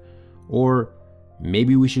back. Or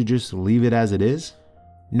maybe we should just leave it as it is?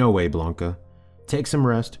 No way, Blanca. Take some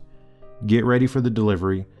rest, get ready for the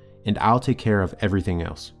delivery, and I'll take care of everything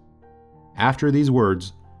else. After these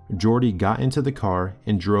words, Jordi got into the car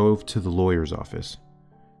and drove to the lawyer's office.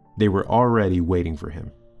 They were already waiting for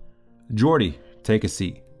him. Jordi, take a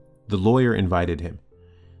seat. The lawyer invited him.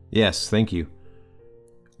 Yes, thank you.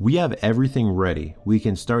 We have everything ready. We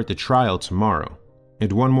can start the trial tomorrow.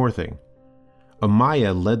 And one more thing.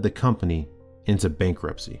 Amaya led the company into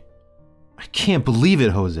bankruptcy. I can't believe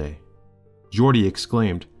it, Jose. Jordi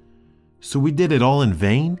exclaimed. So we did it all in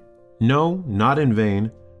vain? No, not in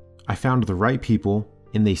vain. I found the right people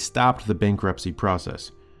and they stopped the bankruptcy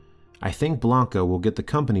process. I think Blanca will get the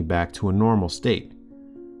company back to a normal state.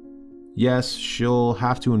 Yes, she'll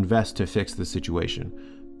have to invest to fix the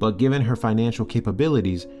situation, but given her financial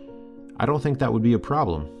capabilities, I don't think that would be a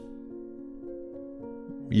problem.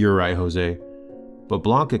 You're right, Jose, but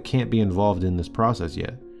Blanca can't be involved in this process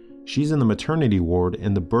yet. She's in the maternity ward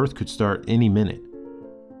and the birth could start any minute.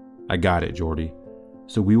 I got it, Jordi.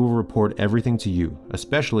 So we will report everything to you,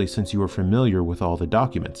 especially since you are familiar with all the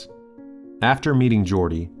documents. After meeting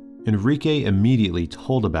Jordi, Enrique immediately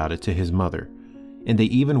told about it to his mother, and they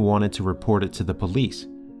even wanted to report it to the police.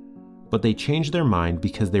 But they changed their mind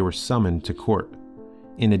because they were summoned to court.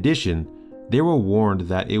 In addition, they were warned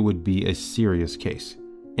that it would be a serious case,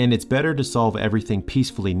 and it's better to solve everything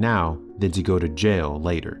peacefully now than to go to jail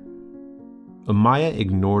later. Amaya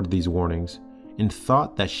ignored these warnings and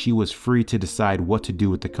thought that she was free to decide what to do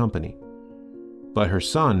with the company. But her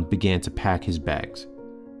son began to pack his bags.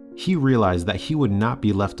 He realized that he would not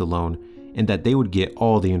be left alone and that they would get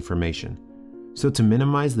all the information. So to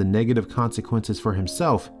minimize the negative consequences for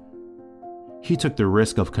himself, he took the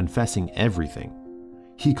risk of confessing everything.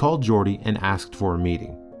 He called Jordi and asked for a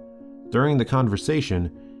meeting. During the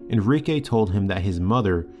conversation, Enrique told him that his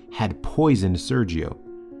mother had poisoned Sergio,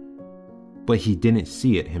 but he didn't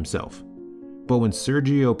see it himself. But when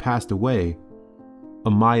Sergio passed away,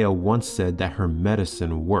 Amaya once said that her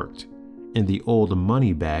medicine worked and the old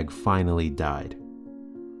money bag finally died.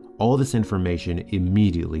 All this information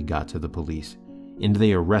immediately got to the police and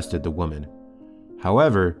they arrested the woman.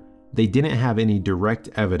 However, they didn't have any direct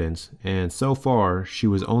evidence, and so far she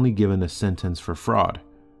was only given a sentence for fraud.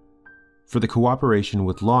 For the cooperation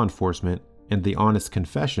with law enforcement and the honest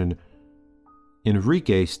confession,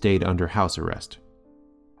 Enrique stayed under house arrest.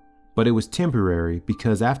 But it was temporary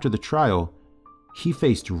because after the trial, he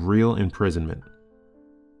faced real imprisonment.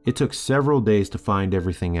 It took several days to find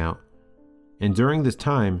everything out, and during this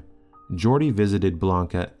time, Jordi visited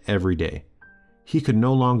Blanca every day. He could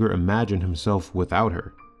no longer imagine himself without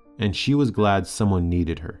her, and she was glad someone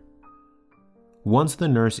needed her. Once the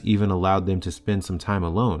nurse even allowed them to spend some time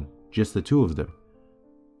alone, just the two of them.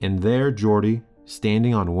 And there Jordi,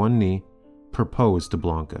 standing on one knee, proposed to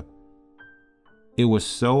Blanca. It was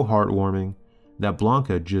so heartwarming that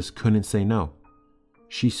Blanca just couldn't say no.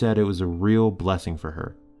 She said it was a real blessing for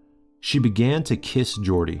her. She began to kiss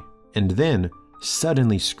Jordi, and then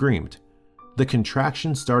suddenly screamed. The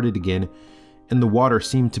contraction started again, and the water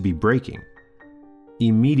seemed to be breaking.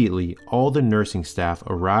 Immediately, all the nursing staff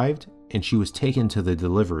arrived, and she was taken to the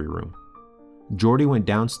delivery room. Jordi went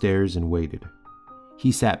downstairs and waited.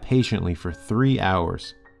 He sat patiently for 3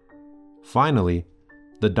 hours. Finally,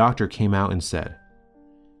 the doctor came out and said,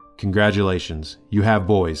 "Congratulations, you have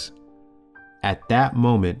boys." At that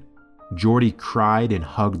moment, Jordi cried and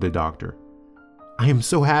hugged the doctor. "I am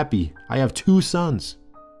so happy, I have 2 sons."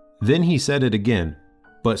 Then he said it again,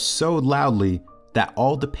 but so loudly that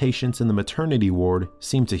all the patients in the maternity ward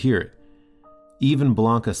seemed to hear it. Even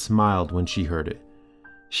Blanca smiled when she heard it.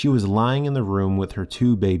 She was lying in the room with her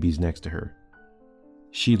 2 babies next to her.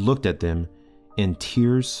 She looked at them and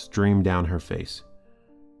tears streamed down her face,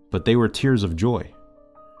 but they were tears of joy.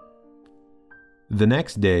 The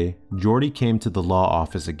next day, Jordi came to the law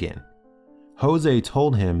office again. Jose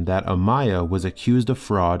told him that Amaya was accused of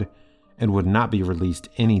fraud and would not be released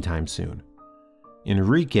anytime soon.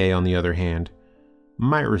 Enrique, on the other hand,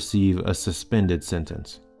 might receive a suspended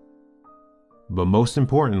sentence. But most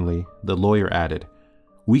importantly, the lawyer added,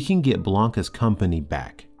 "We can get Blanca's company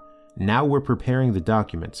back. Now we're preparing the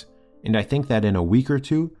documents, and I think that in a week or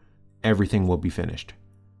 2, everything will be finished.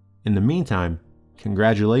 In the meantime,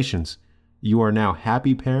 congratulations, you are now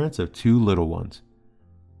happy parents of 2 little ones.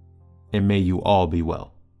 And may you all be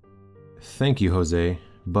well." Thank you, Jose,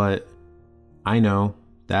 but I know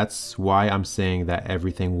that's why I'm saying that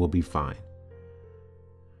everything will be fine.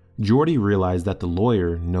 Jordi realized that the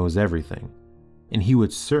lawyer knows everything, and he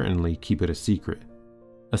would certainly keep it a secret,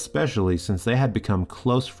 especially since they had become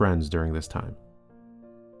close friends during this time.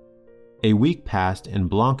 A week passed and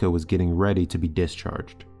Blanca was getting ready to be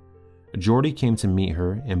discharged. Jordi came to meet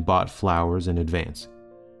her and bought flowers in advance.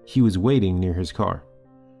 He was waiting near his car.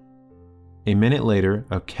 A minute later,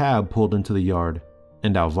 a cab pulled into the yard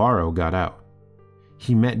and Alvaro got out.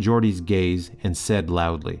 He met Jordi's gaze and said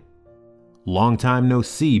loudly, "Long time no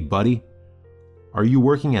see, buddy. Are you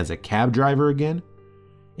working as a cab driver again?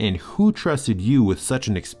 And who trusted you with such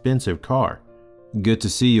an expensive car?" "Good to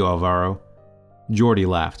see you, Alvaro." Jordi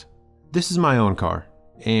laughed. "This is my own car,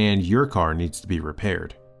 and your car needs to be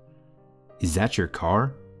repaired." "Is that your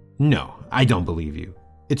car? No, I don't believe you.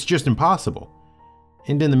 It's just impossible."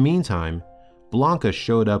 And in the meantime, Blanca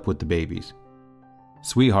showed up with the babies.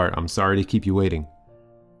 "Sweetheart, I'm sorry to keep you waiting."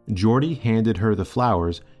 Jordi handed her the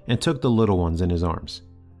flowers and took the little ones in his arms.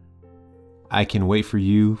 "I can wait for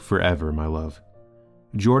you forever, my love."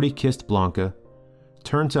 Jordi kissed Blanca,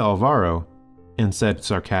 turned to Alvaro, and said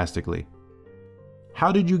sarcastically,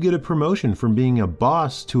 "How did you get a promotion from being a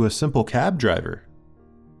boss to a simple cab driver?"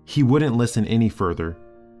 He wouldn't listen any further,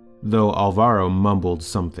 though Alvaro mumbled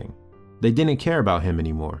something. They didn't care about him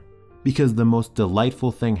anymore, because the most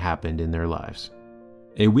delightful thing happened in their lives.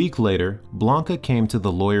 A week later, Blanca came to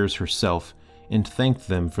the lawyers herself and thanked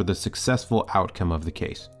them for the successful outcome of the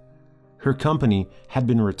case. Her company had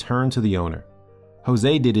been returned to the owner.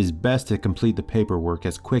 Jose did his best to complete the paperwork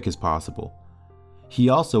as quick as possible. He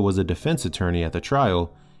also was a defense attorney at the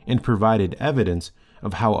trial and provided evidence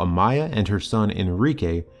of how Amaya and her son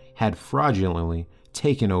Enrique had fraudulently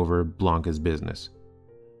taken over Blanca's business.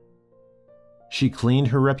 She cleaned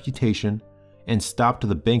her reputation and stopped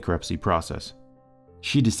the bankruptcy process.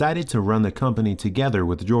 She decided to run the company together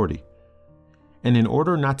with Jordi, and in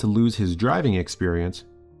order not to lose his driving experience,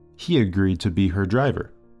 he agreed to be her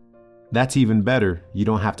driver. That's even better, you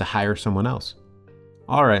don't have to hire someone else.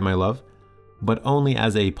 "Alright, my love, but only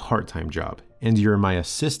as a part-time job, and you're my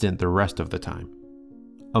assistant the rest of the time."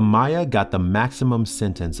 Amaya got the maximum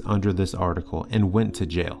sentence under this article and went to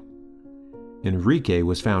jail. Enrique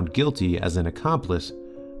was found guilty as an accomplice,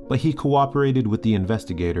 but he cooperated with the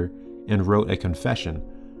investigator and wrote a confession,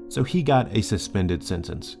 so he got a suspended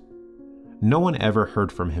sentence. No one ever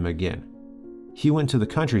heard from him again. He went to the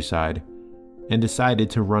countryside and decided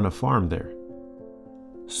to run a farm there.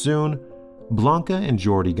 Soon, Blanca and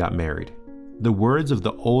Jordi got married. The words of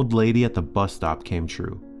the old lady at the bus stop came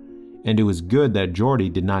true, and it was good that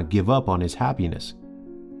Jordi did not give up on his happiness.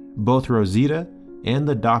 Both Rosita and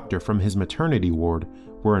the doctor from his maternity ward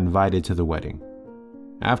were invited to the wedding.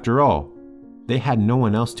 After all, they had no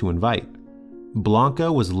one else to invite.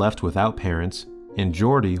 Blanca was left without parents, and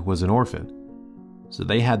Jordi was an orphan, so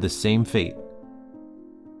they had the same fate.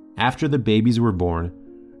 After the babies were born,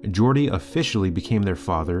 Jordi officially became their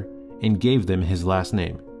father and gave them his last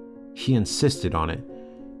name. He insisted on it,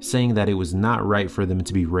 saying that it was not right for them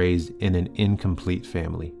to be raised in an incomplete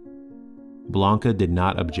family. Blanca did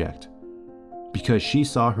not object, because she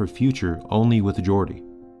saw her future only with Jordi.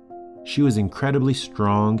 She was incredibly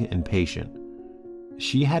strong and patient.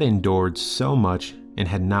 She had endured so much and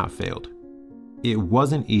had not failed. It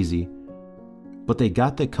wasn't easy, but they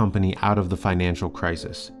got the company out of the financial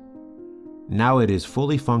crisis. Now it is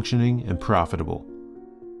fully functioning and profitable,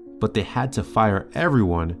 but they had to fire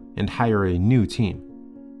everyone and hire a new team.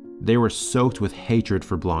 They were soaked with hatred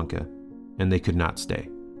for Blanca, and they could not stay.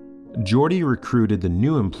 Jordi recruited the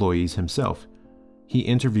new employees himself. He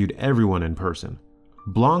interviewed everyone in person.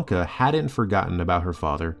 Blanca hadn't forgotten about her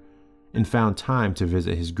father and found time to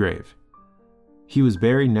visit his grave. He was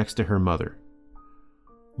buried next to her mother.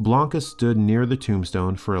 Blanca stood near the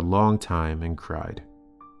tombstone for a long time and cried.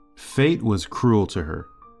 Fate was cruel to her,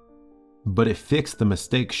 but it fixed the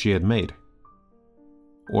mistakes she had made.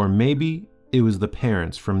 Or maybe it was the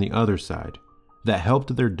parents from the other side that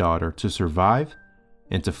helped their daughter to survive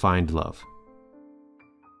and to find love.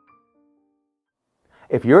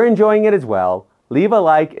 If you're enjoying it as well, leave a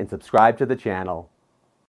like and subscribe to the channel.